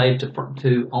corporate slave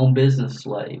to own business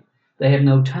slave. They have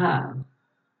no time.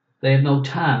 They have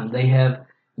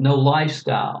no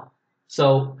lifestyle.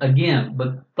 So again,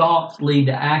 but thoughts lead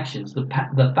to actions.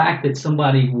 The fact that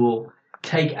somebody will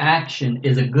take action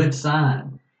is a good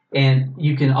sign. And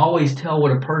you can always tell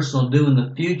what a person will do in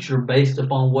the future based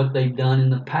upon what they've done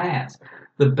in the past.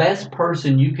 The best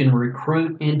person you can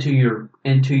recruit into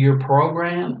your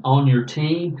program, on your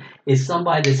team, is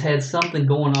somebody that's had something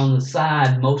going on the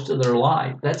side most of their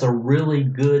life. That's a really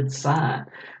good sign.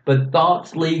 But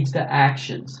thoughts leads to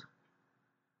actions.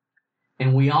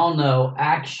 And we all know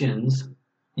actions,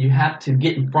 you have to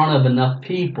get in front of enough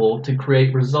people to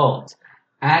create results.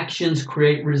 Actions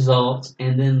create results,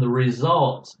 and then the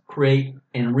results create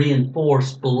and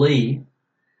reinforce belief,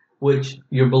 which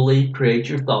your belief creates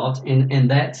your thoughts, and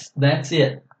that's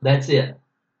it. That's it.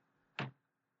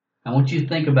 I want you to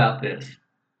think about this.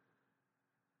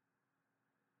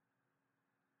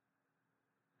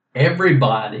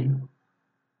 Everybody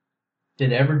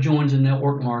that ever joins a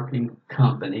network marketing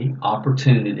company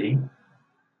opportunity,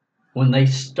 when they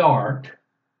start,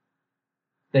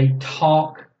 they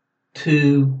talk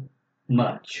too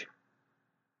much.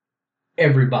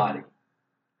 Everybody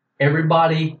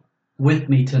with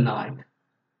me tonight.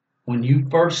 When you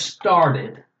first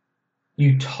started,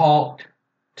 you talked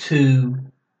too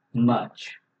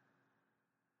much.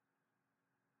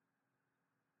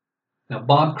 Now,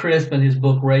 Bob Crisp, in his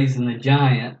book Raising the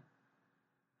Giant,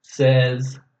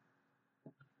 says,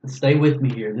 stay with me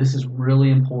here, this is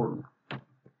really important.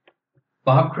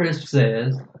 Bob Crisp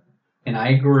says, and I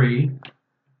agree,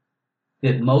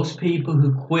 that most people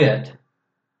who quit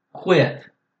quit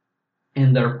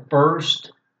in their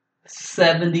first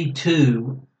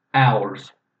 72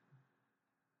 hours.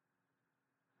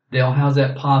 Dale, how's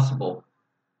that possible?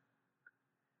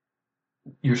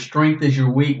 Your strength is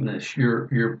your weakness.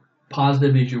 Your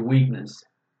positive is your weakness.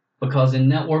 Because in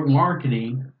network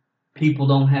marketing, people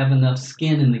don't have enough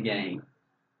skin in the game.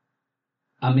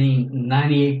 I mean,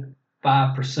 98%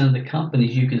 of the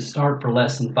companies you can start for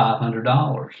less than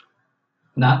 $500.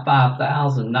 Not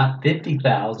 $5,000, not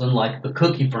 $50,000 like the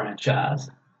cookie franchise.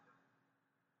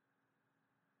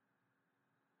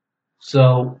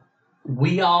 So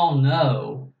we all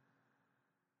know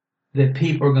that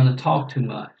people are going to talk too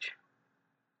much.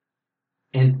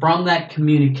 And from that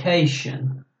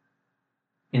communication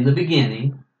in the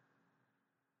beginning,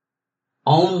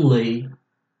 only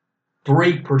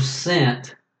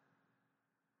 3%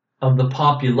 of the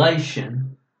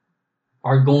population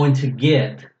are going to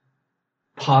get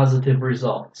positive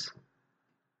results.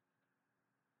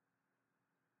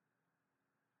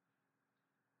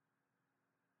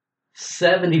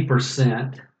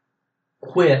 %70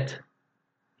 quit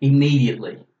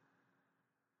immediately.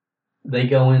 They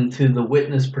go into the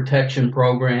witness protection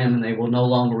program and they will no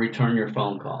longer return your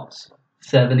phone calls.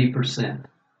 70%.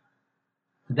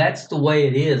 That's the way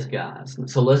it is, guys.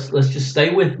 So let's just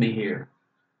stay with me here.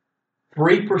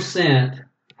 3%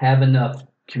 have enough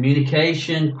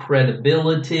communication,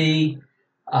 credibility,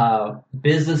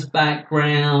 business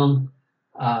background,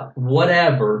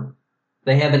 whatever.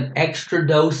 They have an extra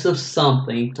dose of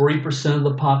something, 3% of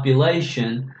the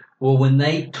population. Well, when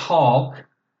they talk,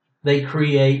 they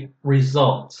create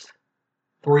results.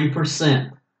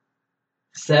 3%.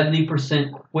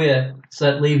 70% quit, so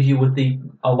that leaves you with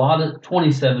a lot of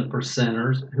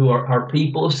 27%ers who are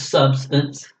people of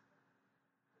substance.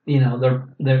 You know,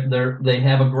 they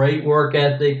have a great work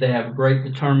ethic, they have great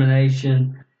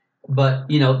determination, but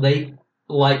you know, they,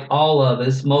 like all of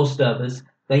us, most of us,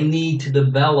 they need to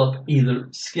develop either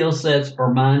skill sets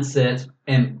or mindsets,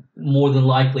 and more than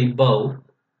likely both.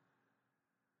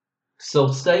 So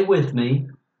stay with me.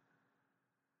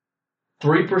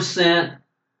 3%,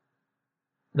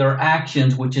 their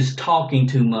actions, which is talking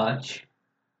too much,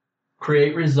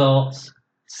 create results.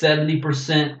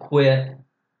 70% quit,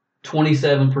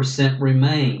 27%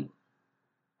 remain.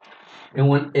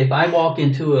 And if I walk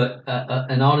into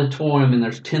an auditorium and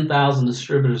there's 10,000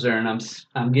 distributors there, and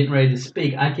I'm getting ready to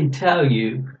speak, I can tell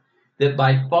you that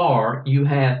by far you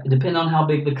have, depending on how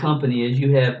big the company is,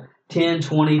 you have 10,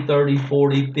 20, 30,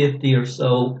 40, 50 or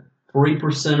so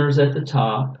 3%ers at the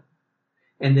top,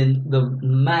 and then the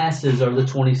masses are the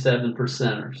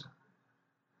 27%ers.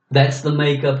 That's the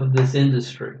makeup of this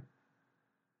industry.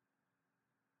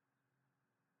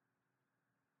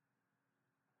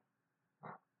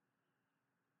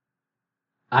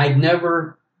 I've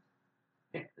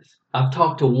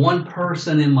talked to one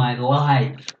person in my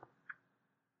life,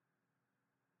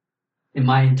 in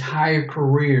my entire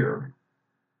career.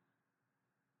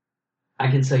 I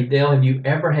can say, Dale, have you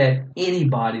ever had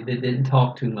anybody that didn't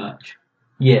talk too much?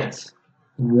 Yes,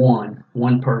 one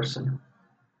person.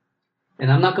 And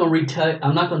I'm not going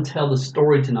to tell the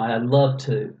story tonight. I'd love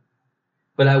to,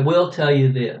 but I will tell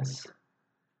you this.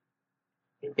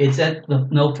 It's at the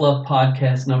No Fluff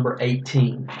podcast number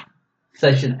 18,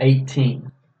 session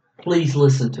 18. Please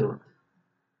listen to it.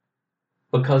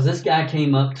 Because this guy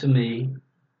came up to me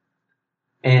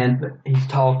and he's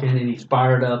talking and he's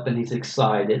fired up and he's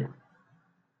excited.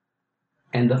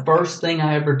 And the first thing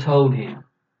I ever told him,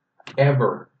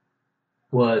 ever,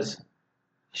 was,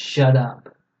 shut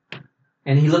up.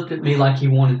 And he looked at me like he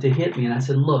wanted to hit me. And I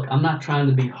said, look, I'm not trying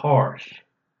to be harsh,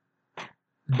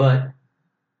 but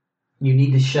you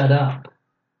need to shut up.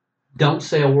 Don't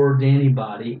say a word to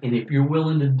anybody. And if you're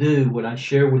willing to do what I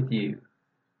share with you,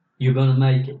 you're going to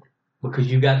make it.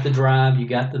 Because you got the drive, you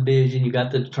got the vision, you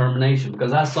got the determination.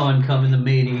 Because I saw him come in the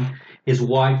meeting, his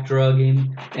wife drug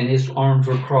him, and his arms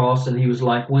were crossed, and he was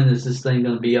like, when is this thing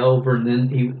going to be over?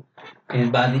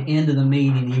 And by the end of the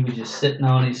meeting, he was just sitting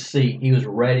on his seat. He was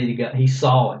ready to go. He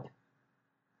saw it.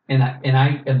 And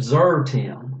I observed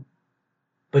him.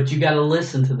 But you got to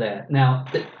listen to that. Now,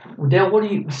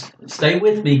 Dale, stay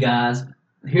with me, guys.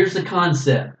 Here's the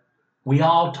concept. We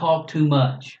all talk too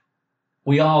much.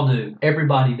 We all do.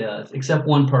 Everybody does, except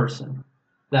one person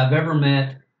that I've ever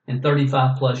met in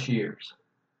 35 plus years.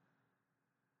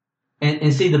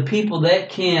 And see, the people that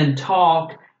can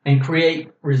talk and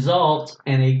create results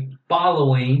and a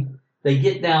following, they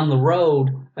get down the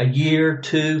road a year,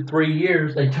 2, 3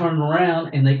 years, they turn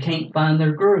around and they can't find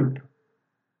their group.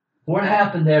 What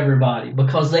happened to everybody?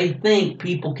 Because they think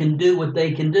people can do what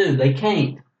they can do. They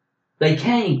can't. They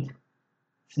can't.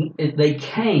 They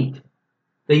can't.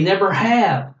 They never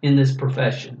have in this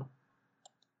profession.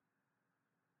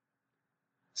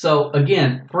 So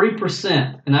again,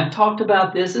 3%, and I talked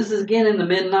about this. This is again in the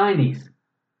mid-90s.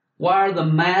 Why are the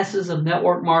masses of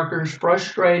network marketers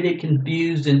frustrated,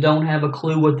 confused, and don't have a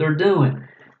clue what they're doing?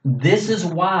 This is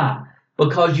why.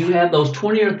 Because you have those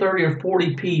 20 or 30 or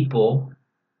 40 people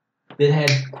that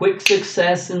had quick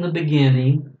success in the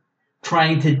beginning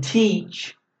trying to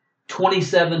teach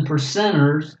 27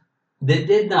 percenters that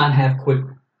did not have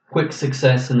quick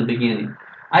success in the beginning.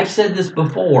 I've said this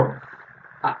before.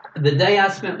 The day I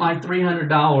spent my $300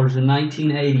 in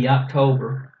 1980,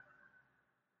 October,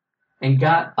 and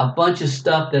got a bunch of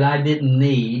stuff that I didn't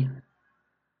need,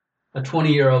 a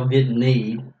 20-year-old didn't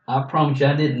need. I promise you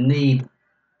I didn't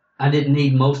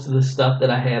need most of the stuff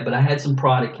that I had, but I had some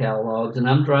product catalogs, and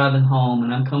I'm driving home,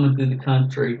 and I'm coming through the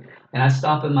country, and I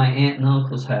stop at my aunt and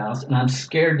uncle's house, and I'm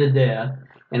scared to death,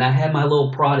 and I had my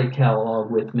little product catalog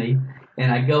with me,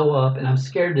 and I go up, and I'm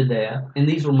scared to death, and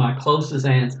these were my closest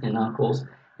aunts and uncles,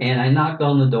 and I knocked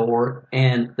on the door,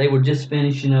 and they were just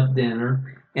finishing up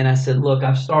dinner, and I said, look,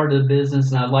 I've started a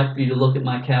business, and I'd like for you to look at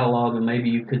my catalog, and maybe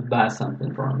you could buy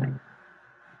something from me.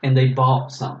 And they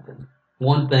bought something.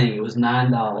 One thing, it was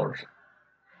 $9.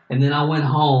 And then I went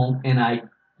home, and I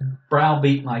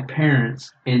browbeat my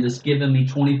parents into just giving me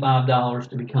 $25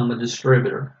 to become a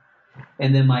distributor.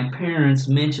 And then my parents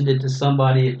mentioned it to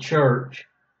somebody at church,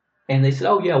 and they said,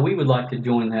 oh, yeah, we would like to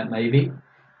join that maybe,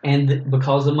 and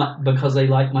because they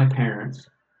like my parents.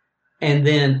 And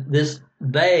then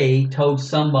they told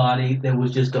somebody that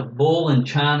was just a bull in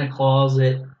china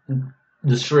closet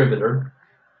distributor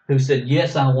who said,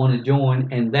 yes, I want to join.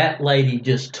 And that lady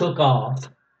just took off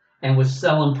and was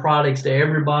selling products to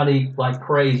everybody like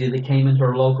crazy that came into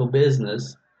her local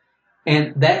business.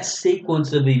 And that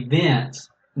sequence of events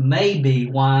may be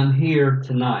why I'm here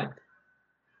tonight.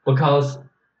 Because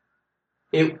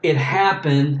it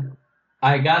happened.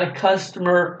 I got a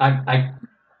customer. I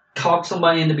talked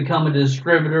somebody into becoming a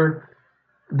distributor.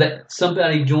 That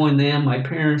somebody joined them, my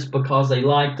parents, because they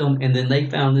liked them, and then they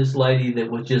found this lady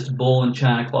that was just bull in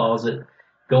china closet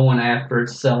going after it,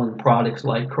 selling products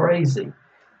like crazy.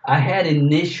 I had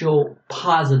initial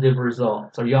positive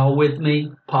results. Are y'all with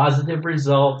me? Positive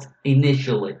results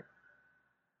initially.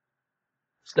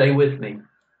 Stay with me.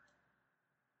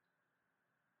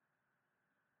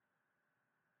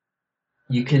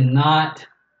 You cannot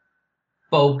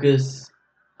focus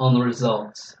on the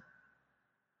results.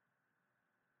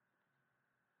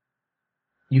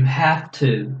 You have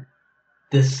to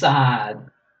decide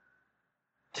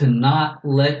to not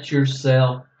let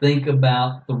yourself think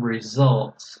about the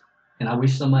results. And I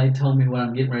wish somebody told me what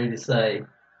I'm getting ready to say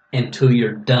until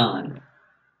you're done.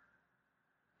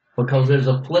 Because there's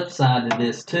a flip side to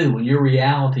this too. When your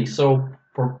reality so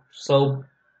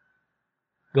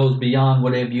goes beyond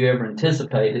whatever you ever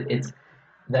anticipated,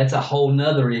 that's a whole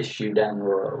nother issue down the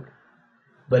road.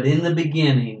 But in the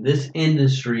beginning, this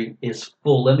industry is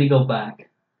full. Let me go back.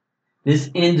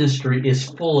 This industry is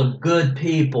full of good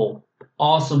people,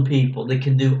 awesome people that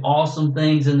can do awesome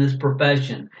things in this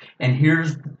profession. And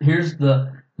here's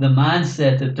the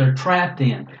mindset that they're trapped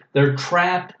in. They're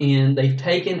trapped in, they've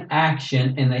taken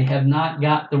action and they have not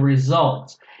got the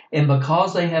results. And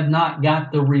because they have not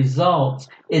got the results,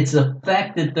 it's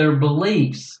affected their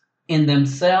beliefs in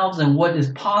themselves and what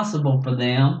is possible for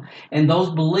them. And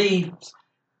those beliefs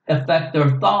affect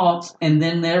their thoughts, and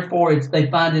then therefore they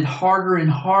find it harder and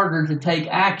harder to take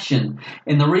action.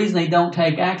 And the reason they don't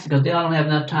take action because they don't have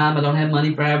enough time, I don't have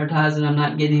money for advertising, I'm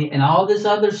not getting it, and all this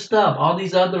other stuff, all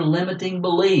these other limiting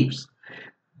beliefs.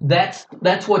 That's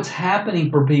what's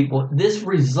happening for people. This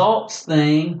results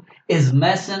thing is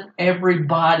messing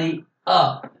everybody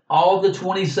up. All the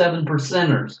 27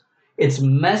 percenters. It's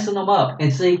messing them up.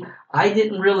 And see, I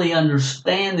didn't really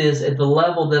understand this at the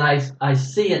level that I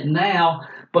see it now,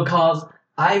 because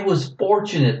I was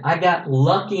fortunate. I got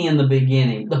lucky in the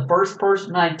beginning. The first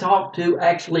person I talked to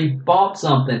actually bought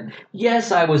something.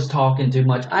 Yes, I was talking too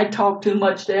much. I talked too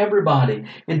much to everybody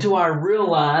until I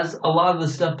realized a lot of the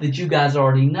stuff that you guys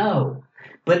already know.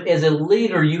 But as a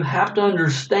leader, you have to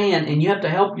understand, and you have to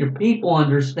help your people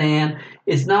understand,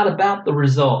 it's not about the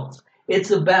results.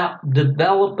 It's about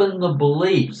developing the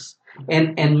beliefs.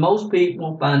 And most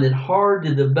people find it hard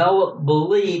to develop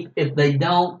belief if they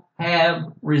don't have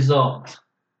results.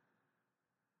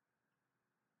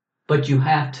 But you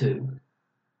have to.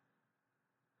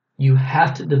 You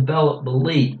have to develop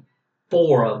belief.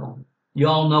 4 of them. You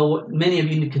all know what, many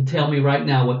of you can tell me right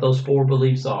now what those 4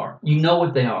 beliefs are. You know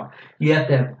what they are. You have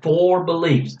to have 4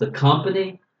 beliefs. The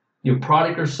company, your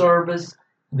product or service,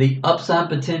 the upside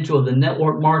potential of the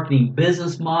network marketing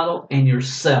business model, and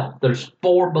yourself. There's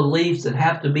 4 beliefs that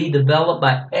have to be developed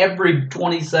by every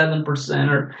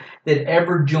 27%er that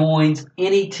ever joins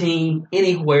any team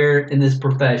anywhere in this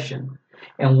profession.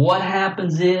 And what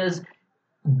happens is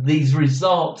these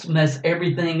results mess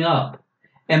everything up.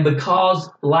 And because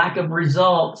lack of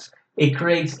results, it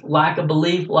creates lack of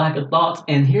belief, lack of thoughts,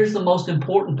 and here's the most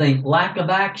important thing, lack of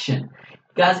action.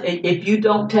 Guys, if you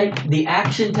don't take, the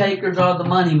action takers are the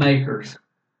money makers.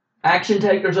 Action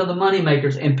takers are the money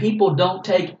makers, and people don't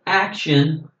take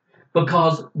action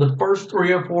because the first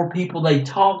 3 or 4 people they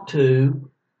talk to,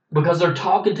 because they're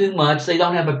talking too much, they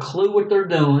don't have a clue what they're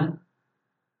doing,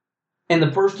 and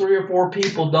the first 3 or 4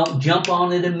 people don't jump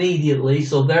on it immediately,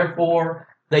 so therefore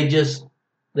they just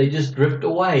drift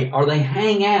away, or they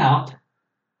hang out.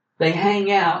 They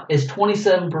hang out as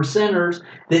 27%ers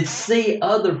that see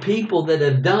other people that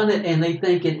have done it, and they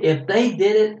think if they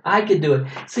did it, I could do it.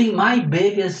 See, my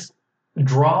biggest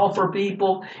draw for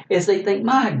people is they think,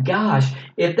 my gosh,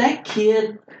 if that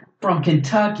kid from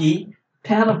Kentucky,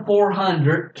 town of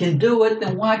 400, can do it,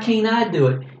 then why can't I do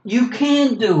it? You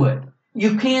can do it.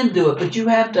 You can do it, but you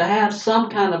have to have some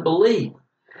kind of belief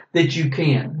that you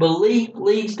can. Belief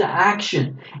leads to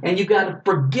action, and you got to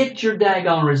forget your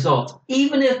daggone results,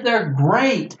 even if they're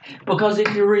great, because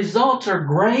if your results are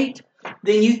great,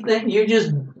 then you think you're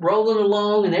just rolling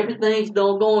along and everything's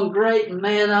going great, and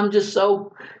man,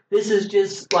 this is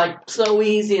just like so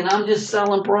easy, and I'm just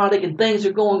selling product and things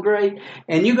are going great,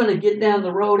 and you're going to get down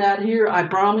the road out here, I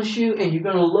promise you, and you're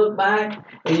going to look back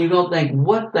and you're going to think,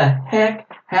 what the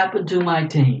heck happened to my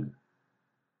team?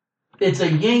 It's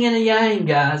a yin and a yang,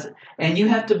 guys, and you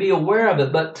have to be aware of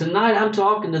it. But tonight I'm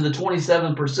talking to the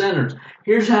 27%ers.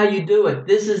 Here's how you do it.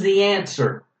 This is the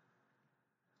answer.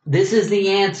 This is the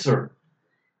answer.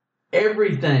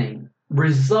 Everything.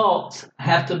 Results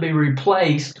have to be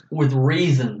replaced with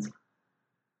reasons.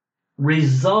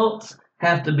 Results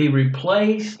have to be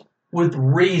replaced with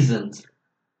reasons.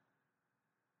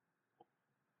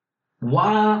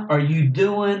 Why are you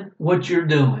doing what you're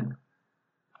doing?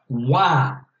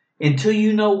 Why? Until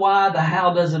you know why, the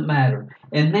how doesn't matter.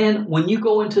 And then when you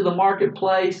go into the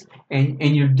marketplace and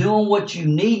you're doing what you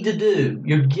need to do,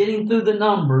 you're getting through the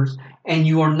numbers and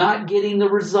you are not getting the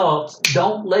results,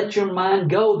 don't let your mind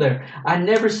go there. I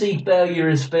never see failure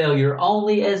as failure,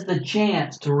 only as the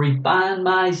chance to refine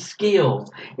my skills.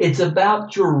 It's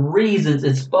about your reasons.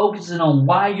 It's focusing on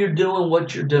why you're doing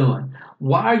what you're doing.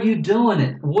 Why are you doing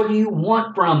it? What do you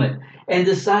want from it? And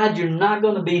decide you're not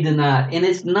going to be denied. And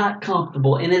it's not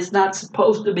comfortable. And it's not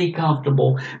supposed to be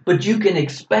comfortable. But you can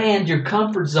expand your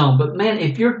comfort zone. But man,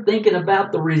 if you're thinking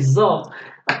about the results,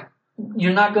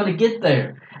 you're not going to get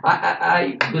there.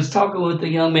 I was talking with a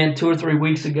young man 2 or 3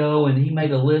 weeks ago, and he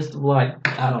made a list of I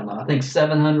think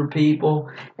 700 people.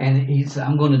 And he said,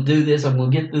 I'm going to do this. I'm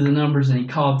going to get through the numbers. And he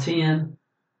called 10.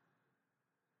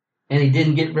 And he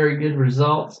didn't get very good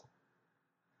results.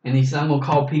 And he said, I'm going to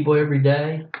call people every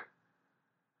day.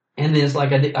 And then it's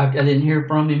like I didn't hear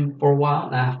from him for a while.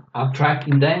 Now I've tracked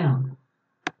him down.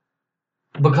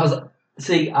 Because,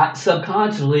 see,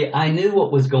 subconsciously, I knew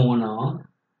what was going on.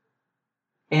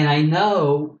 And I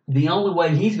know the only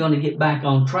way he's going to get back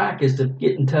on track is to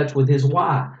get in touch with his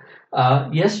why.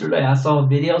 Yesterday, I saw a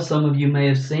video some of you may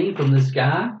have seen from this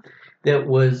guy that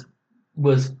was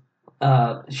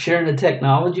sharing the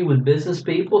technology with business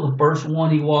people. The first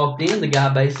one he walked in, the guy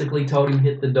basically told him,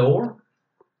 hit the door.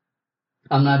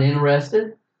 I'm not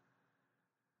interested.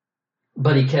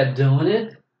 But he kept doing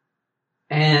it.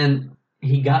 And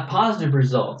he got positive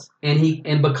results.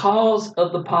 And because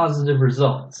of the positive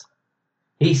results,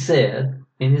 he said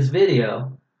in his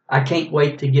video, I can't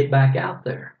wait to get back out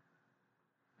there.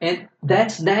 And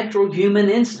that's natural human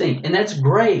instinct. And that's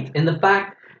great. And the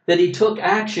fact that he took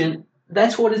action,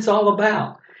 that's what it's all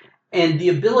about. And the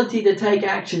ability to take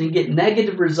action and get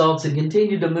negative results and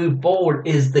continue to move forward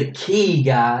is the key,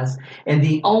 guys. And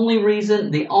the only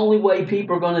way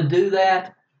people are going to do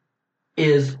that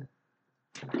is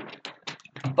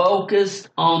focused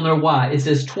on their why. It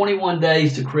says 21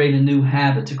 days to create a new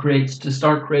habit, to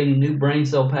start creating new brain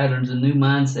cell patterns and new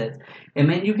mindsets. And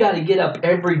man, you got to get up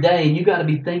every day and you got to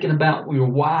be thinking about your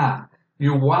why.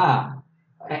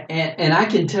 And I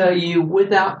can tell you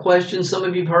without question, some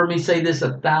of you have heard me say this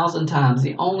 1,000 times.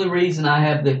 The only reason I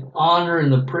have the honor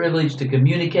and the privilege to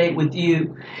communicate with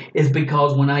you is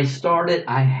because when I started,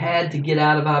 I had to get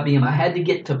out of IBM. I had to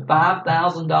get to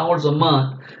 $5,000 a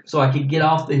month so I could get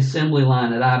off the assembly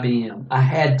line at IBM. I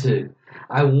had to.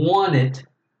 I wanted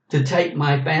to take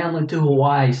my family to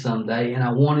Hawaii someday, and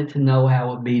I wanted to know how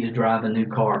it would be to drive a new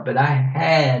car. But I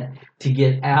had to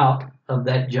get out of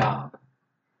that job.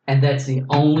 And that's the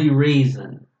only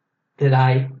reason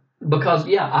that because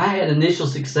I had initial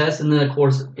success, and then of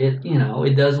course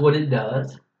it does what it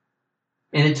does.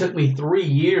 And it took me 3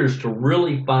 years to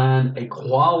really find a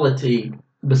quality,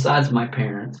 besides my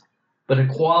parents, but a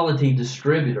quality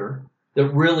distributor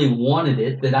that really wanted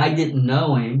it, that I didn't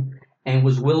know him, and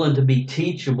was willing to be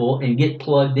teachable and get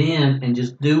plugged in and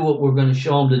just do what we're going to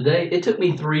show them today. It took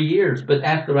me 3 years, but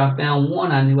after I found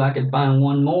one, I knew I could find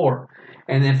one more.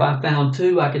 And if I found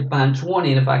two, I could find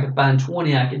 20. And if I could find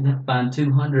 20, I could find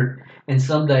 200. And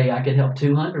someday I could help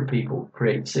 200 people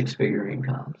create six-figure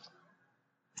incomes.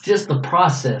 It's just the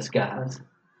process, guys.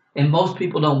 And most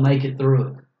people don't make it through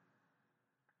it.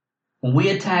 When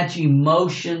we attach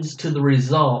emotions to the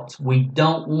results we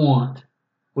don't want,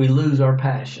 we lose our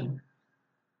passion.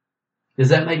 Does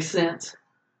that make sense?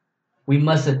 We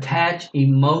must attach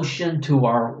emotion to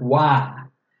our why.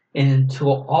 And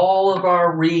until all of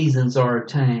our reasons are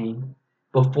attained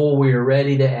before we are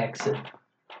ready to exit.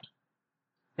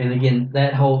 And again,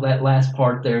 that last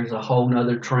part there is a whole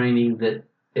nother training that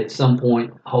at some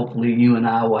point, hopefully you and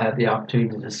I will have the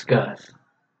opportunity to discuss.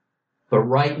 But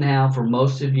right now, for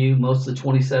most of you, most of the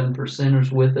 27%ers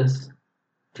with us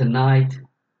tonight,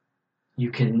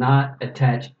 you cannot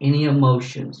attach any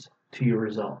emotions to your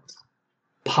results.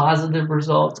 Positive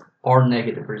results or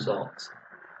negative results.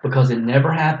 Because it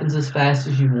never happens as fast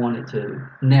as you want it to.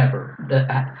 Never.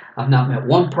 I've not met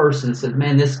one person that said,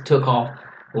 man, this took off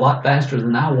a lot faster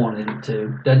than I wanted it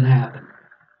to. Doesn't happen.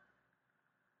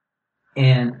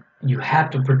 And you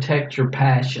have to protect your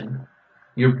passion,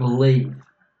 your belief,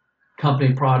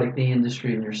 company, product, the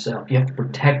industry, and yourself. You have to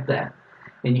protect that.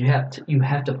 And you have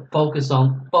to focus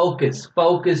on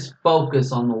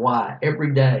the why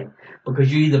every day.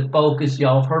 Because you either focus,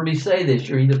 y'all have heard me say this,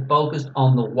 you're either focused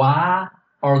on the why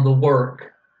or the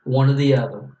work, one or the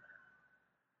other.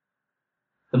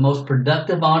 The most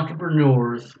productive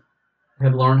entrepreneurs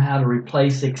have learned how to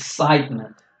replace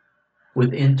excitement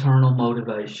with internal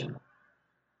motivation.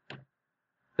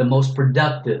 The most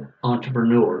productive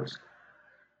entrepreneurs.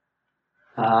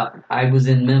 I was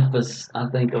in Memphis, I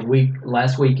think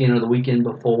last weekend or the weekend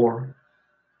before,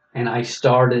 and I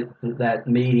started that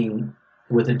meeting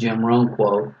with a Jim Rohn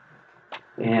quote.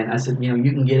 And I said,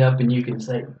 you can get up and you can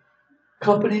say,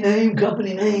 company name,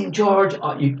 charge.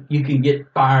 You can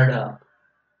get fired up.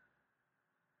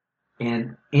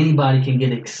 And anybody can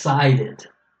get excited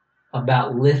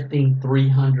about lifting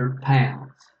 300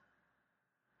 pounds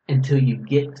until you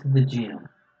get to the gym.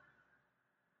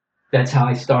 That's how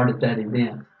I started that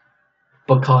event.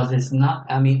 Because it's not,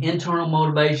 internal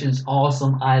motivation is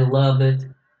awesome. I love it.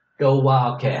 Go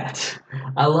Wildcats.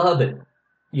 I love it.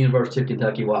 University of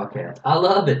Kentucky Wildcats. I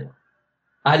love it.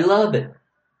 I love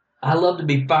to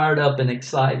be fired up and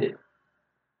excited.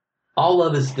 All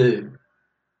of us do.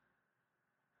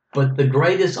 But the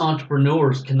greatest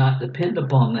entrepreneurs cannot depend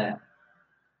upon that.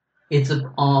 It's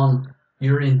on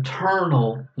your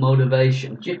internal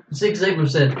motivation. Zig Ziglar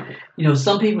said,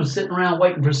 some people are sitting around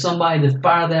waiting for somebody to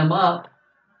fire them up.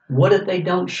 What if they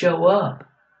don't show up?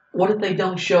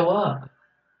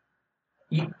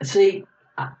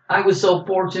 I was so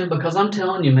fortunate because I'm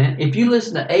telling you, man, if you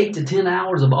listen to 8 to 10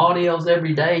 hours of audios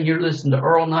every day, and you're listening to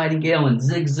Earl Nightingale and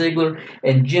Zig Ziglar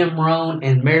and Jim Rohn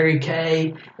and Mary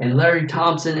Kay and Larry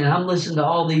Thompson, and I'm listening to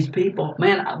all these people,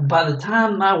 man, by the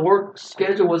time my work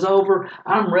schedule was over,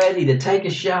 I'm ready to take a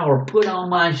shower, put on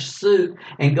my suit,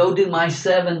 and go do my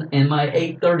 7 and my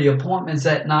 8:30 appointments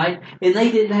at night, and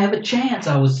they didn't have a chance.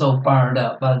 I was so fired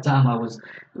up by the time I was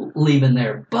leaving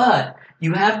there. But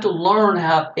you have to learn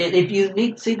how, if you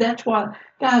need, that's why,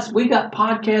 guys, we got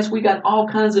podcasts, we got all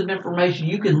kinds of information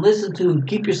you can listen to and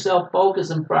keep yourself focused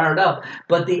and fired up.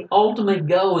 But the ultimate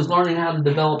goal is learning how to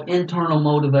develop internal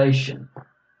motivation.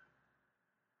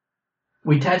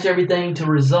 We attach everything to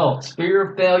results.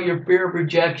 Fear of failure, fear of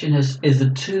rejection is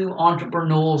the two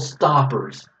entrepreneurial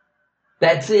stoppers.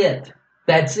 That's it.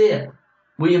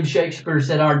 William Shakespeare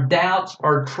said, our doubts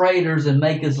are traitors and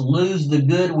make us lose the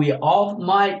good we all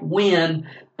might win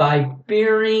by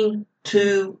fearing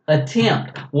to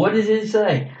attempt. What does it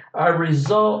say? Our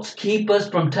results keep us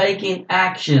from taking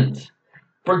actions.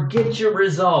 Forget your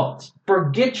results.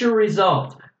 Forget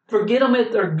them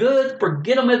if they're good.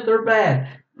 Forget them if they're bad.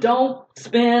 Don't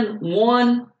spend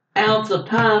 1 ounce of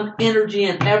time, energy,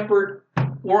 and effort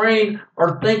worrying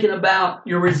or thinking about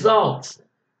your results.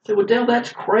 Say, well, Dale,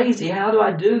 that's crazy. How do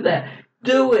I do that?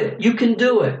 Do it. You can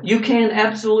do it. You can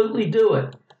absolutely do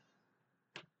it.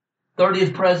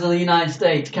 30th President of the United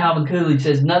States, Calvin Coolidge,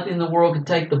 says nothing in the world can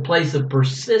take the place of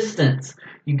persistence.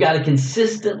 You got to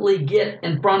consistently get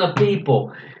in front of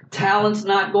people. Talent's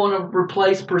not going to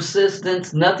replace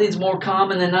persistence. Nothing's more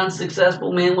common than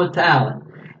unsuccessful men with talent.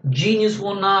 Genius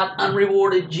will not.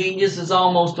 Unrewarded genius is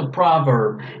almost a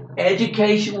proverb.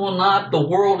 Education will not. The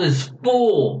world is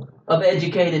full of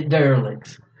educated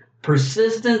derelicts.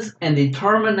 Persistence and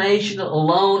determination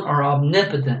alone are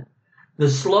omnipotent. The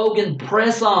slogan,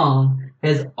 "Press on,"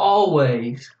 has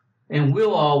always and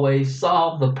will always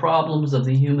solve the problems of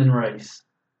the human race.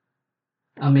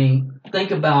 I mean,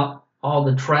 think about all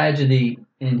the tragedy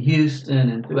in Houston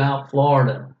and throughout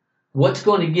Florida. What's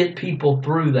going to get people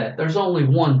through that? There's only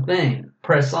one thing: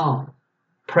 press on,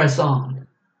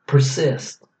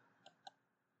 persist.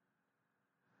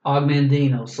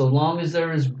 Augmendino, so long as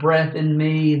there is breath in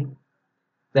me,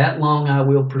 that long I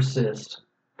will persist.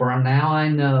 For now I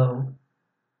know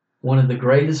one of the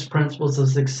greatest principles of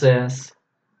success: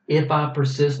 if I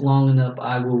persist long enough,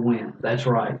 I will win. That's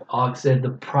right. Og said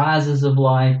the prizes of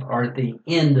life are at the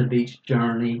end of each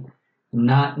journey,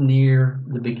 not near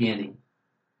the beginning.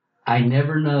 I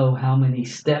never know how many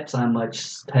steps I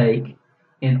must take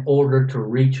in order to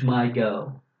reach my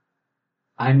goal.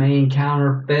 I may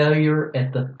encounter failure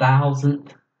at the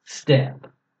 1,000th step,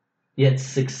 yet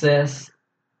success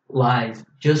lies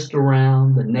just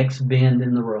around the next bend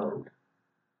in the road.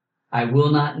 I will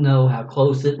not know how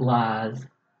close it lies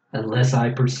unless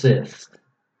I persist.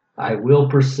 I will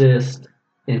persist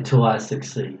until I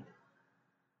succeed.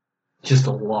 Just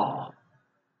a law.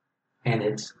 And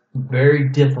it's very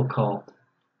difficult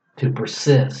to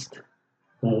persist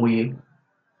when we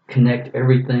connect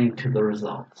everything to the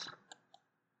results.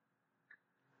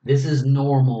 This is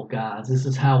normal, guys. This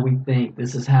is how we think.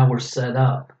 This is how we're set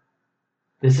up.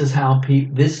 This is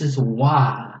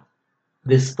why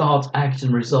this thoughts,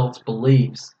 action, results,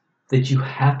 beliefs, that you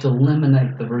have to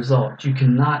eliminate the results. You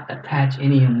cannot attach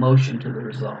any emotion to the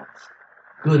results,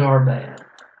 good or bad.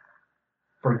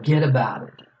 Forget about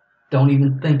it. Don't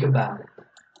even think about it.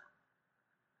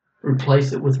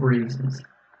 Replace it with reasons.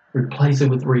 Replace it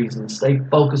with reasons. Stay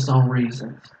focused on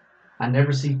reasons. I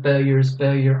never see failure as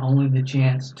failure, only the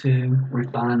chance to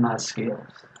refine my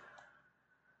skills.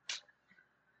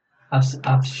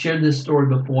 I've shared this story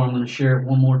before. I'm going to share it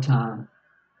one more time.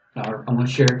 I'm going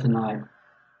to share it tonight.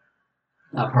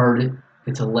 I've heard it.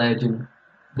 It's a legend.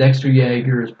 Dexter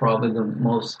Yeager is probably the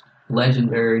most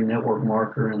legendary network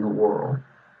marketer in the world.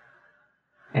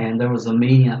 And there was a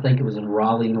meeting, I think it was in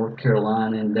Raleigh, North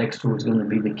Carolina, and Dexter was going to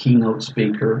be the keynote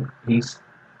speaker. He's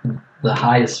the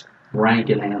highest rank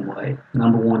in Amway,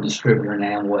 #1 distributor in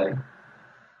Amway.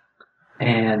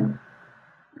 And,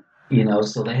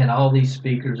 so they had all these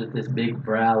speakers at this big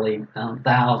rally,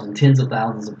 tens of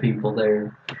thousands of people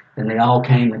there, and they all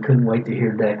came and couldn't wait to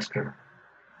hear Dexter.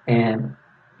 And,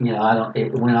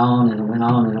 it went on and it went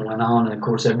on and it went on, and of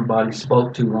course everybody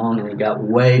spoke too long and it got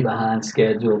way behind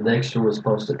schedule. Dexter was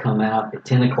supposed to come out at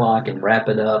 10 o'clock and wrap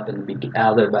it up and be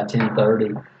out of there by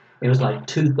 10:30. It was like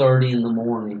 2:30 in the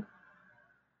morning,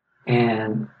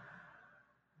 and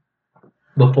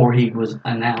before he was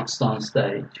announced on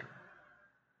stage.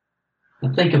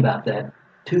 Now think about that.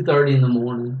 2:30 in the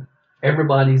morning,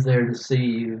 everybody's there to see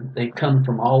you. They come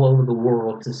from all over the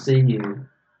world to see you.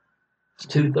 It's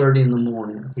 2:30 in the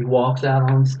morning. He walks out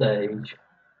on stage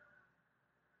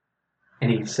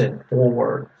and he said 4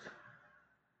 words.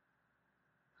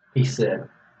 He said,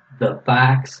 "The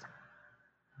facts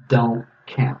don't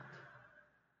count.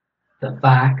 The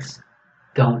facts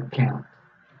don't count."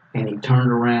 And he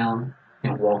turned around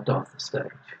and walked off the stage.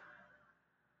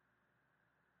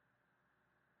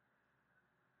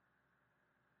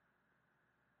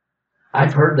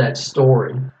 I've heard that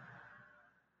story,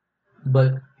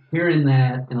 but hearing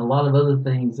that and a lot of other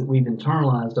things that we've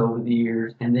internalized over the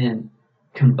years, and then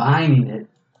combining it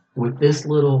with this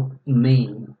little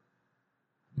meme,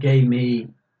 gave me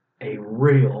a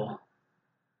real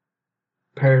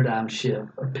paradigm shift,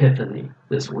 epiphany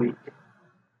this week.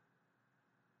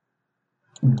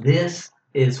 This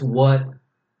is what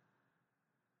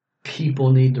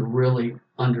people need to really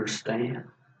understand.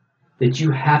 That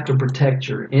you have to protect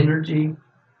your energy.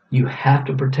 You have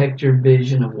to protect your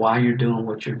vision of why you're doing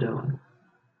what you're doing.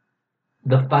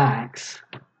 The facts,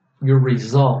 your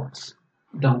results,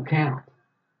 don't count.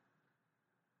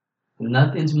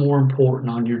 Nothing's more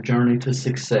important on your journey to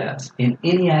success in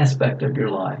any aspect of your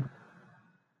life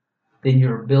than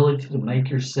your ability to make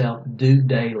yourself do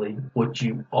daily what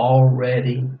you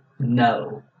already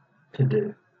know to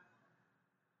do.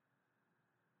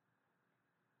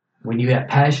 When you have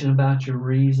passion about your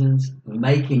reasons,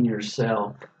 making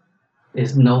yourself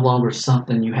is no longer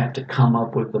something you have to come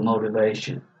up with the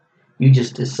motivation. You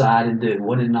just decide and do.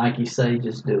 What did Nike say?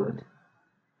 Just do it.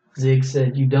 Zig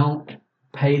said, you don't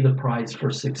pay the price for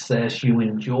success. You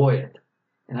enjoy it.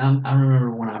 And I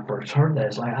remember when I first heard that,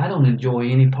 it's like, I don't enjoy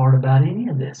any part about any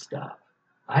of this stuff.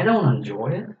 I don't enjoy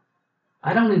it.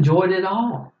 I don't enjoy it at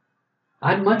all.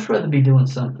 I'd much rather be doing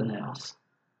something else.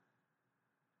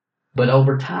 But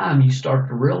over time, you start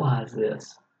to realize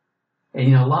this.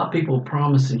 And, a lot of people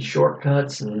promising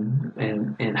shortcuts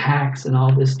and hacks and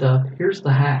all this stuff. Here's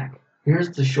the hack. Here's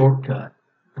the shortcut.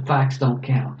 The facts don't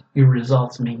count. Your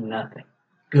results mean nothing,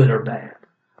 good or bad.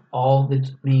 All that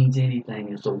means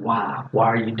anything is the why. Why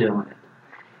are you doing it?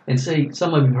 And see,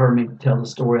 some of you have heard me tell the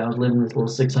story. I was living in this little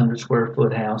 600 square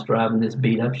foot house, driving this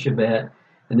beat up Chevette.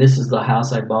 And this is the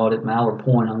house I bought at Mallard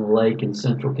Point on the lake in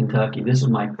central Kentucky. This was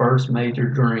my first major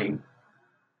dream,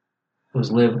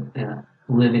 was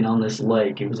living on this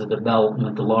lake. It was a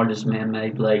development, the largest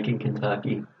man-made lake in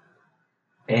Kentucky.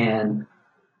 And,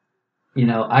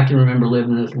 I can remember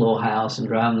living in this little house and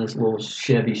driving this little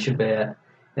Chevy Chevette.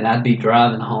 And I'd be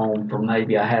driving home from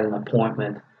maybe I had an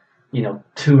appointment,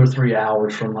 2 or 3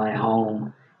 hours from my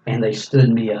home, and they stood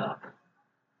me up.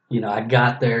 I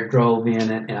got there, drove in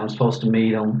it, and I was supposed to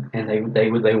meet them, and they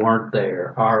weren't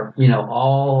there. Or,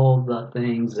 all the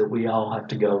things that we all have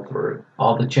to go through,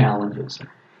 all the challenges.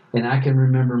 And I can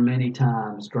remember many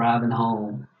times driving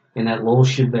home in that little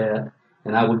Chevette,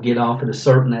 and I would get off at a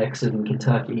certain exit in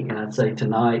Kentucky, and I'd say,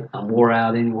 tonight, I'm wore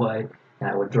out anyway. And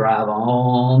I would drive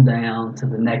on down to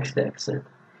the next exit.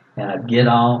 And I'd get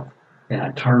off, and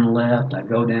I'd turn left, I'd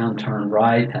go down, turn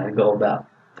right, and I'd go about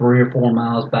 3 or 4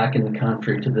 miles back in the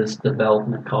country to this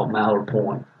development called Mallard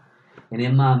Point. And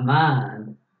in my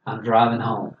mind, I'm driving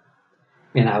home.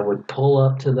 And I would pull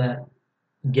up to that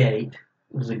gate.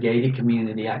 It was a gated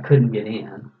community. I couldn't get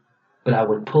in. But I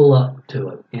would pull up to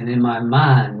it. And in my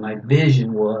mind, my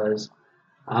vision was,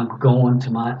 I'm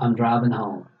driving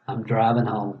home. I'm driving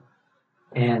home.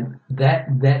 And that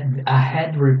I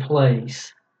had to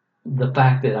replace the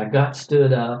fact that I got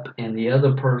stood up and the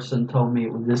other person told me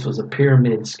this was a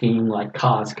pyramid scheme like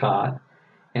Coscott,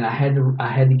 and I had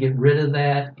to get rid of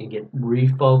that and get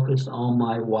refocused on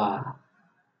my why.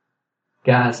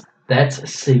 Guys, that's a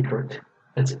secret.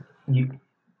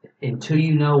 Until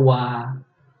you know why,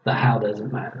 the how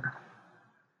doesn't matter.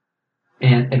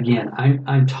 And again,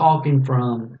 I'm talking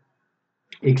from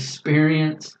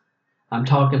experience. I'm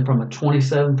talking from a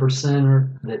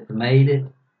 27%er that made it.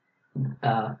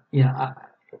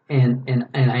 And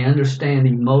I understand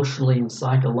emotionally and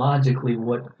psychologically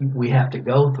what we have to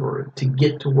go through to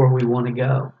get to where we want to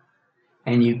go.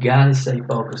 And you got to stay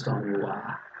focused on your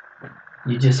why.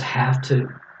 You just have to.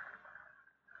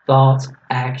 Thoughts,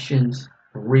 actions,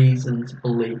 reasons,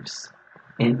 beliefs.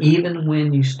 And even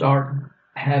when you start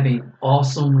having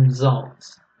awesome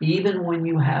results, even when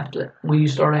you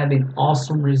start having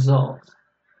awesome results,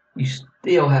 you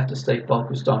still have to stay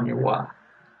focused on your why.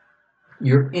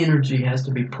 Your energy has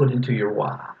to be put into your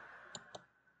why.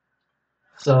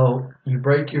 So you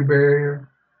break your barrier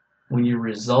when your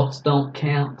results don't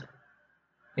count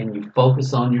and you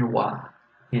focus on your why.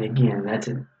 And again, that's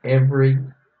in every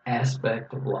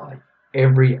aspect of life.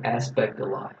 Every aspect of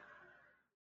life.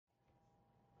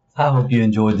 I hope you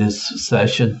enjoyed this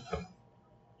session.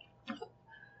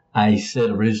 I said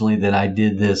originally that I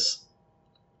did this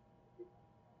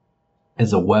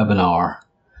as a webinar,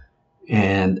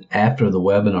 and after the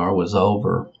webinar was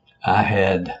over, I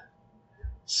had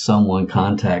someone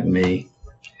contact me,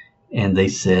 and they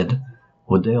said,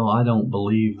 "Well, Dale, I don't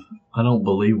believe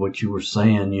what you were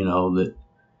saying.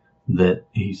 That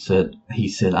he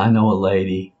said I know a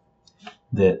lady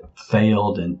that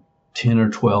failed in 10 or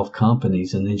 12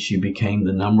 companies, and then she became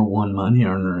the number one money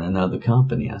earner in another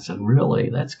company." I said, "Really?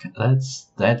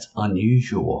 That's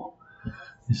unusual."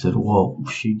 He said, "Well,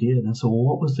 she did." I said, "Well,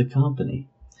 what was the company?"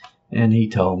 And he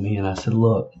told me, and I said,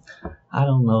 "Look, I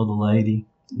don't know the lady,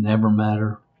 never met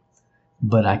her,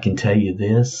 but I can tell you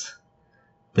this: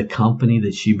 the company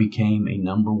that she became a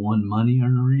number one money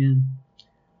earner in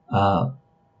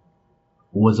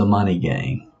was a money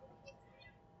game,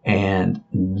 and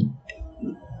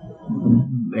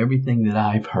everything that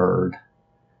I've heard,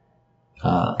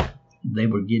 they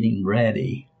were getting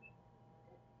ready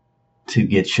to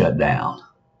get shut down.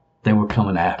 They were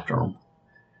coming after them.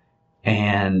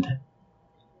 And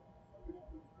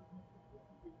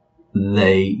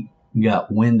they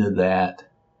got wind of that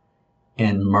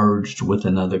and merged with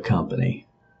another company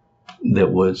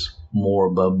that was more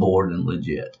above board and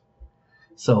legit."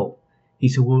 So he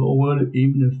said, "Well, what,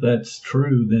 even if that's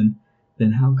true, then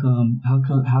how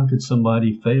could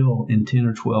somebody fail in 10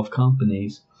 or 12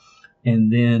 companies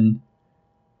and then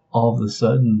all of a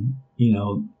sudden,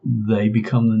 they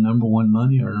become the number one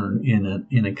money earner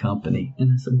in a company?"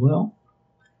 And I said, "Well,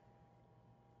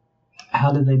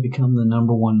 how did they become the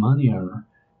number one money earner?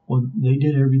 Well, they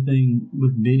did everything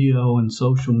with video and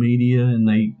social media, and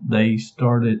they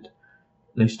started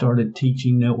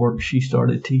teaching network. She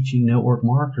started teaching network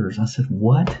marketers. I said,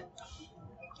 what?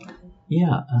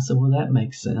 Yeah. I said, well, that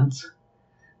makes sense.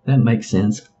 That makes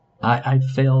sense. I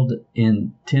failed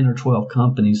in 10 or 12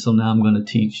 companies, so now I'm going to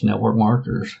teach network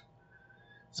marketers.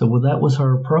 So, well, that was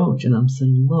her approach. And I'm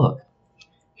saying, look,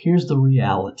 here's the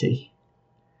reality.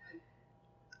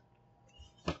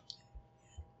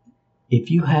 If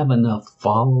you have enough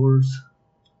followers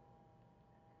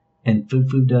and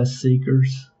foo-foo dust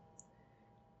seekers,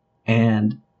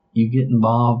 and you get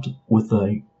involved with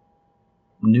a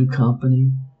new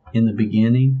company in the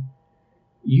beginning,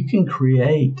 you can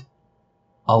create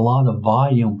a lot of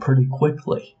volume pretty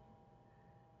quickly.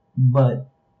 But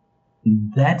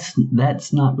that's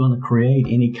not going to create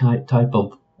any type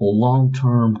of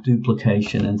long-term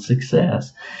duplication and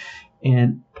success.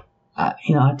 And I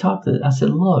said,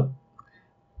 look,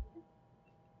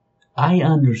 I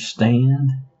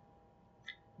understand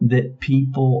that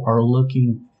people are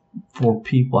looking for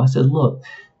people. I said, look,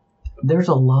 there's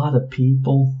a lot of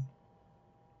people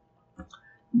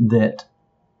that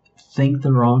think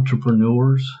they're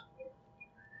entrepreneurs,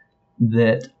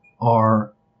 that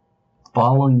are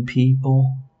following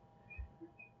people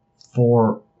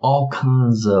for all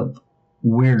kinds of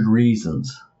weird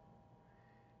reasons.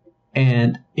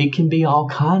 And it can be all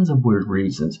kinds of weird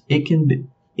reasons. It can be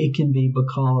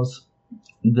because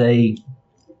they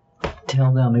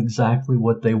tell them exactly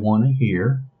what they want to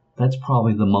hear. That's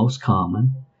probably the most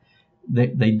common.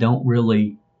 They don't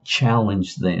really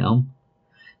challenge them.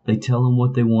 They tell them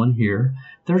what they want to hear.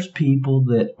 There's people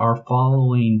that are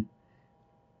following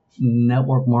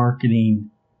network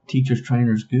marketing teachers,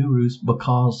 trainers, gurus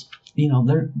because,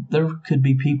 there could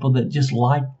be people that just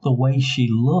liked the way she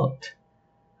looked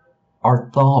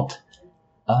or thought,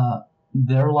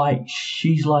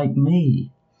 she's like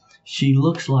me. She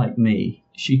looks like me.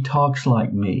 She talks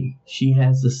like me. She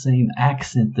has the same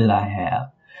accent that I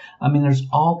have. I mean, there's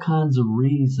all kinds of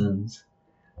reasons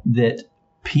that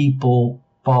people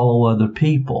follow other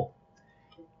people.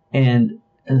 And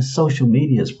social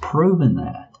media has proven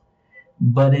that.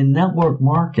 But in network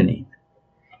marketing,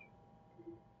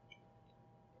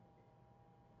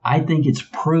 I think it's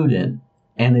prudent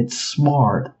and it's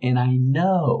smart. And I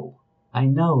know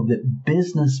that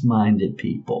business-minded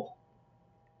people,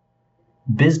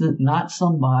 not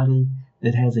somebody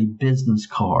that has a business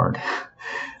card,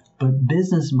 but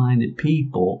business-minded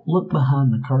people look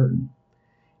behind the curtain.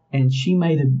 And she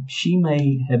may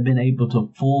have been able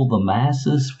to fool the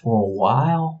masses for a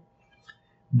while,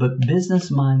 but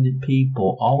business-minded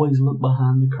people always look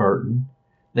behind the curtain.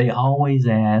 They always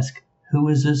ask, who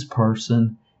is this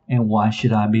person and why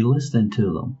should I be listening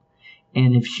to them?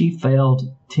 And if she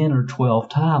failed 10 or 12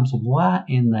 times, why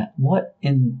in the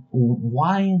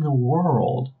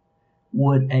world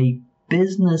would a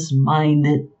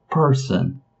business-minded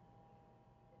person,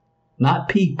 not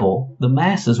people, the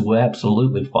masses will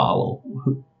absolutely follow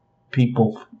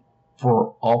people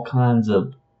for all kinds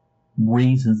of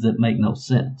reasons that make no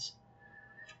sense.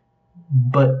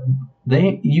 But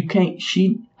I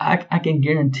can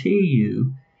guarantee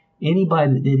you,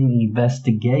 anybody that did any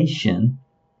investigation,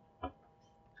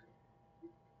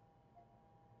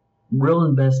 real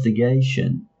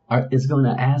investigation, is going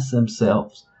to ask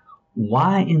themselves,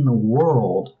 why in the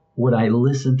world would I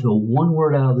listen to one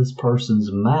word out of this person's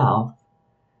mouth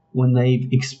when they've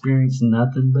experienced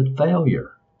nothing but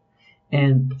failure?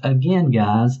 And again,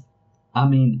 guys, I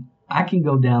mean, I can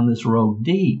go down this road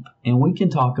deep and we can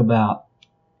talk about,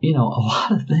 a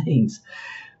lot of things.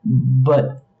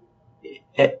 But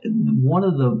one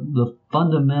of the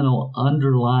fundamental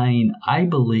underlying, I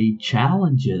believe,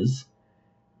 challenges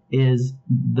is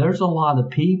there's a lot of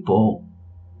people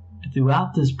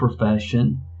throughout this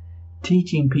profession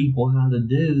teaching people how to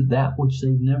do that which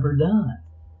they've never done.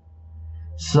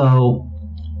 So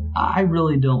I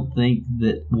really don't think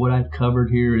that what I've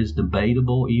covered here is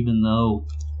debatable, even though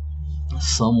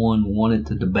someone wanted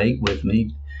to debate with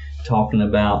me, talking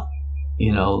about,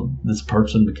 this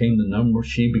person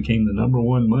she became the number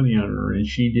one money earner, and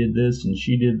she did this and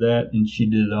she did that and she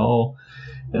did it all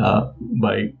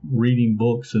by reading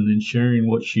books and then sharing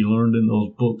what she learned in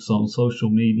those books on social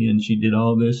media, and she did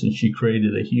all this and she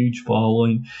created a huge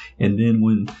following. And then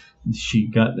when she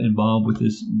got involved with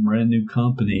this brand new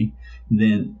company,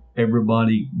 then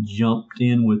everybody jumped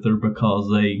in with her because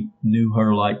they knew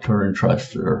her, liked her, and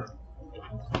trusted her.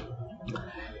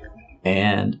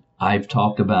 And I've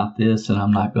talked about this, and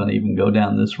I'm not going to even go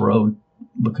down this road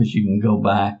because you can go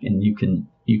back and you can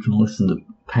listen to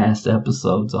past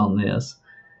episodes on this.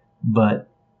 But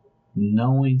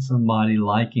knowing somebody,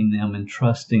 liking them, and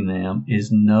trusting them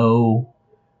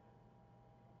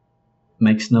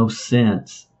makes no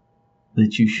sense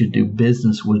that you should do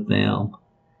business with them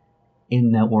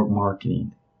in network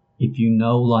marketing. If you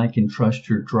know, like, and trust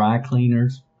your dry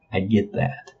cleaners, I get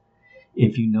that.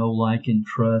 If you know, like, and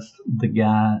trust the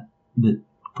guy that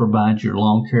provides your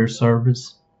lawn care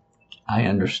service, I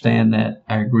understand that.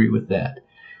 I agree with that.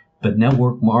 But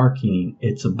network marketing,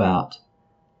 it's about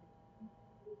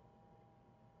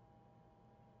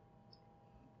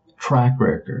track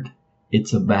record.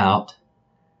 It's about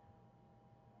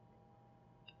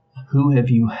who have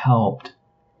you helped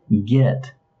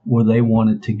get where they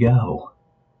wanted to go.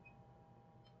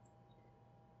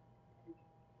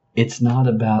 It's not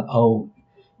about,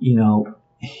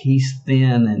 he's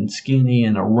thin and skinny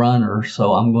and a runner,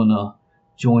 so I'm going to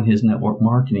join his network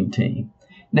marketing team.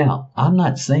 Now, I'm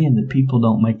not saying that people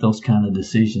don't make those kind of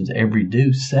decisions every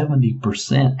day.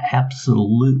 70%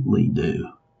 absolutely do.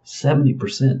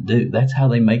 70% do. That's how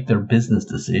they make their business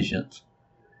decisions.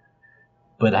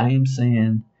 But I am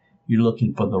saying you're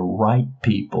looking for the right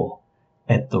people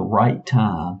at the right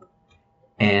time,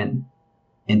 and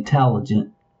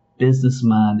intelligent,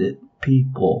 business-minded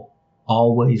people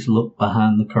always look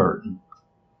behind the curtain.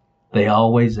 They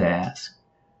always ask,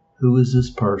 who is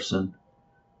this person?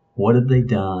 What have they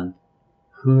done?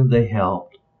 Who have they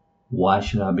helped? Why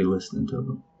should I be listening to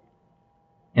them?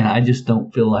 And I just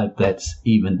don't feel like that's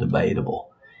even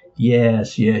debatable.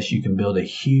 Yes, you can build a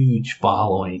huge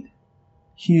following.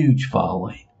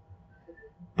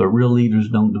 But real leaders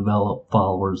don't develop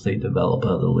followers, they develop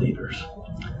other leaders.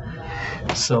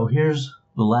 So here's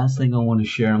the last thing I want to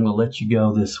share. I'm going to let you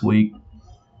go this week.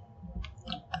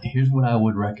 Here's what I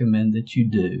would recommend that you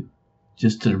do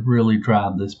just to really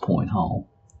drive this point home.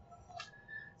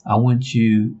 I want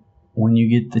you, when you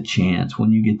get the chance,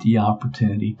 when you get the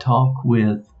opportunity, talk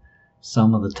with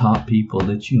some of the top people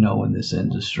that you know in this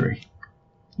industry,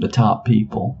 the top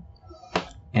people,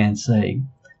 and say,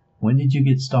 when did you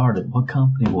get started? What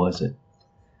company was it?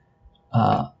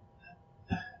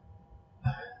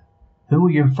 Who were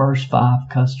your first 5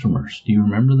 customers? Do you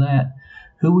remember that?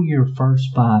 Who were your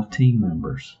first 5 team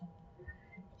members?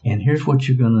 And here's what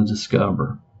you're going to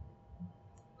discover.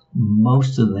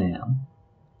 Most of them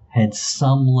had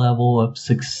some level of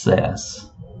success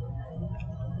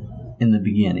in the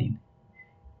beginning.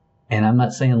 And I'm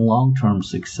not saying long-term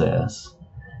success,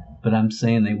 but I'm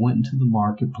saying they went into the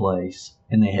marketplace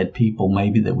and they had people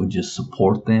maybe that would just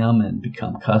support them and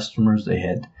become customers. They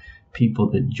had people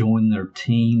that joined their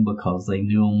team because they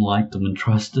knew them, liked them, and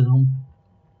trusted them.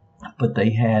 But they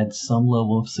had some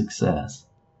level of success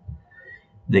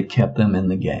that kept them in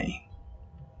the game.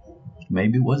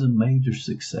 Maybe it wasn't major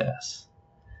success,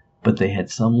 but they had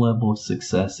some level of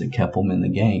success that kept them in the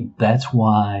game. That's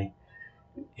why,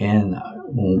 and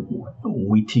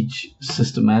we teach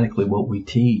systematically, what we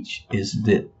teach is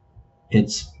that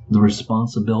it's the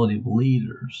responsibility of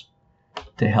leaders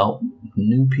to help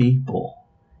new people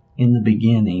in the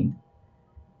beginning.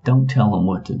 Don't tell them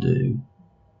what to do.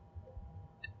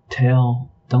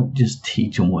 Don't just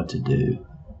teach them what to do.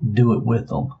 Do it with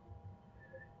them.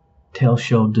 Tell,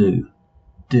 show, do.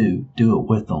 Do it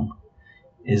with them.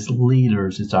 As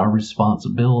leaders, it's our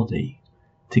responsibility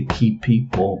to keep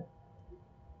people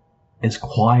as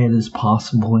quiet as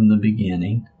possible in the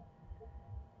beginning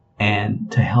and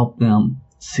to help them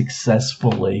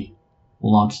successfully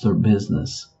launch their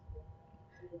business.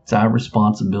 It's our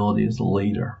responsibility as a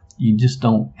leader. You just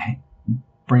don't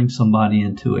bring somebody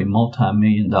into a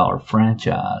multi-million-dollar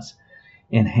franchise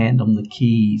and hand them the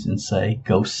keys and say,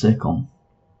 go sick them.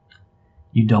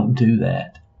 You don't do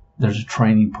that. There's a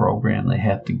training program they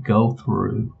have to go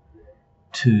through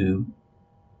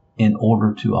in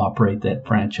order to operate that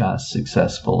franchise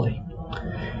successfully.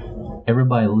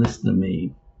 Everybody listen to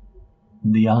me.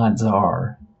 The odds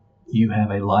are you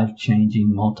have a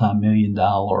life-changing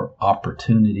multi-million-dollar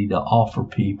opportunity to offer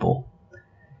people,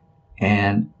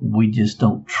 and we just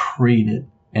don't treat it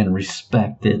and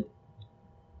respect it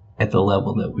at the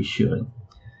level that we should.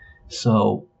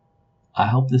 So I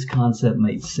hope this concept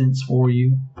made sense for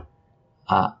you.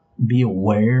 Be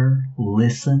aware,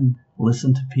 listen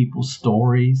to people's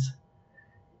stories,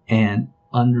 and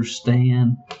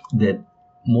understand that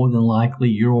more than likely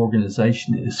your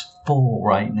organization is full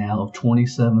right now of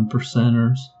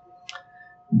 27%ers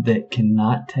that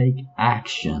cannot take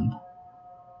action.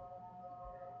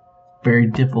 Very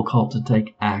difficult to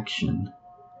take action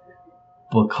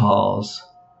because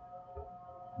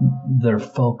they're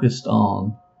focused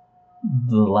on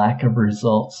the lack of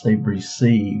results they've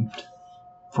received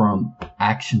from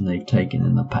action they've taken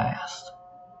in the past.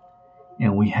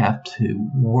 And we have to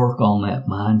work on that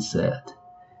mindset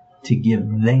to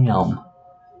give them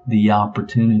the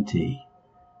opportunity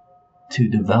to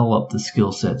develop the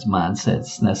skill sets,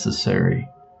 mindsets necessary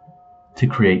to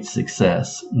create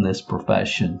success in this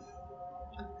profession.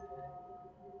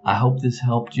 I hope this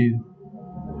helped you.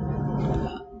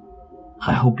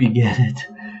 I hope you get it.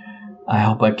 I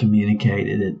hope I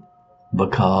communicated it,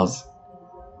 because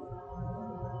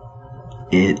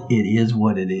it is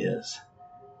what it is.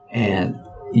 And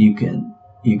you can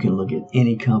look at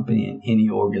any company and any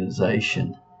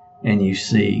organization, and you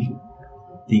see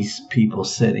these people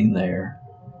sitting there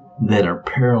that are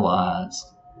paralyzed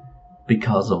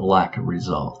because of lack of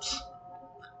results.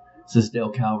 This is Dale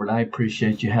Calvert. I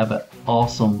appreciate you. Have an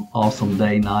awesome, awesome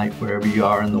day, night, wherever you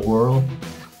are in the world.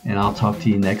 And I'll talk to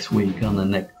you next week on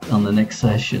the next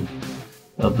session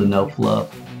of the No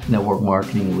Fluff Network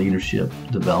Marketing Leadership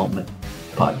Development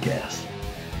Podcast.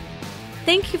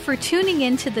 Thank you for tuning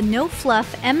in to the No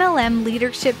Fluff MLM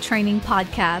Leadership Training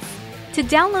Podcast. To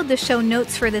download the show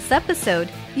notes for this episode,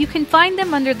 you can find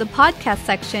them under the podcast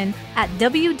section at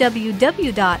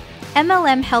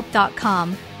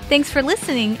www.mlmhelp.com. Thanks for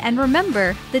listening, and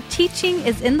remember, the teaching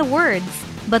is in the words,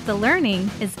 but the learning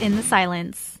is in the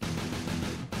silence.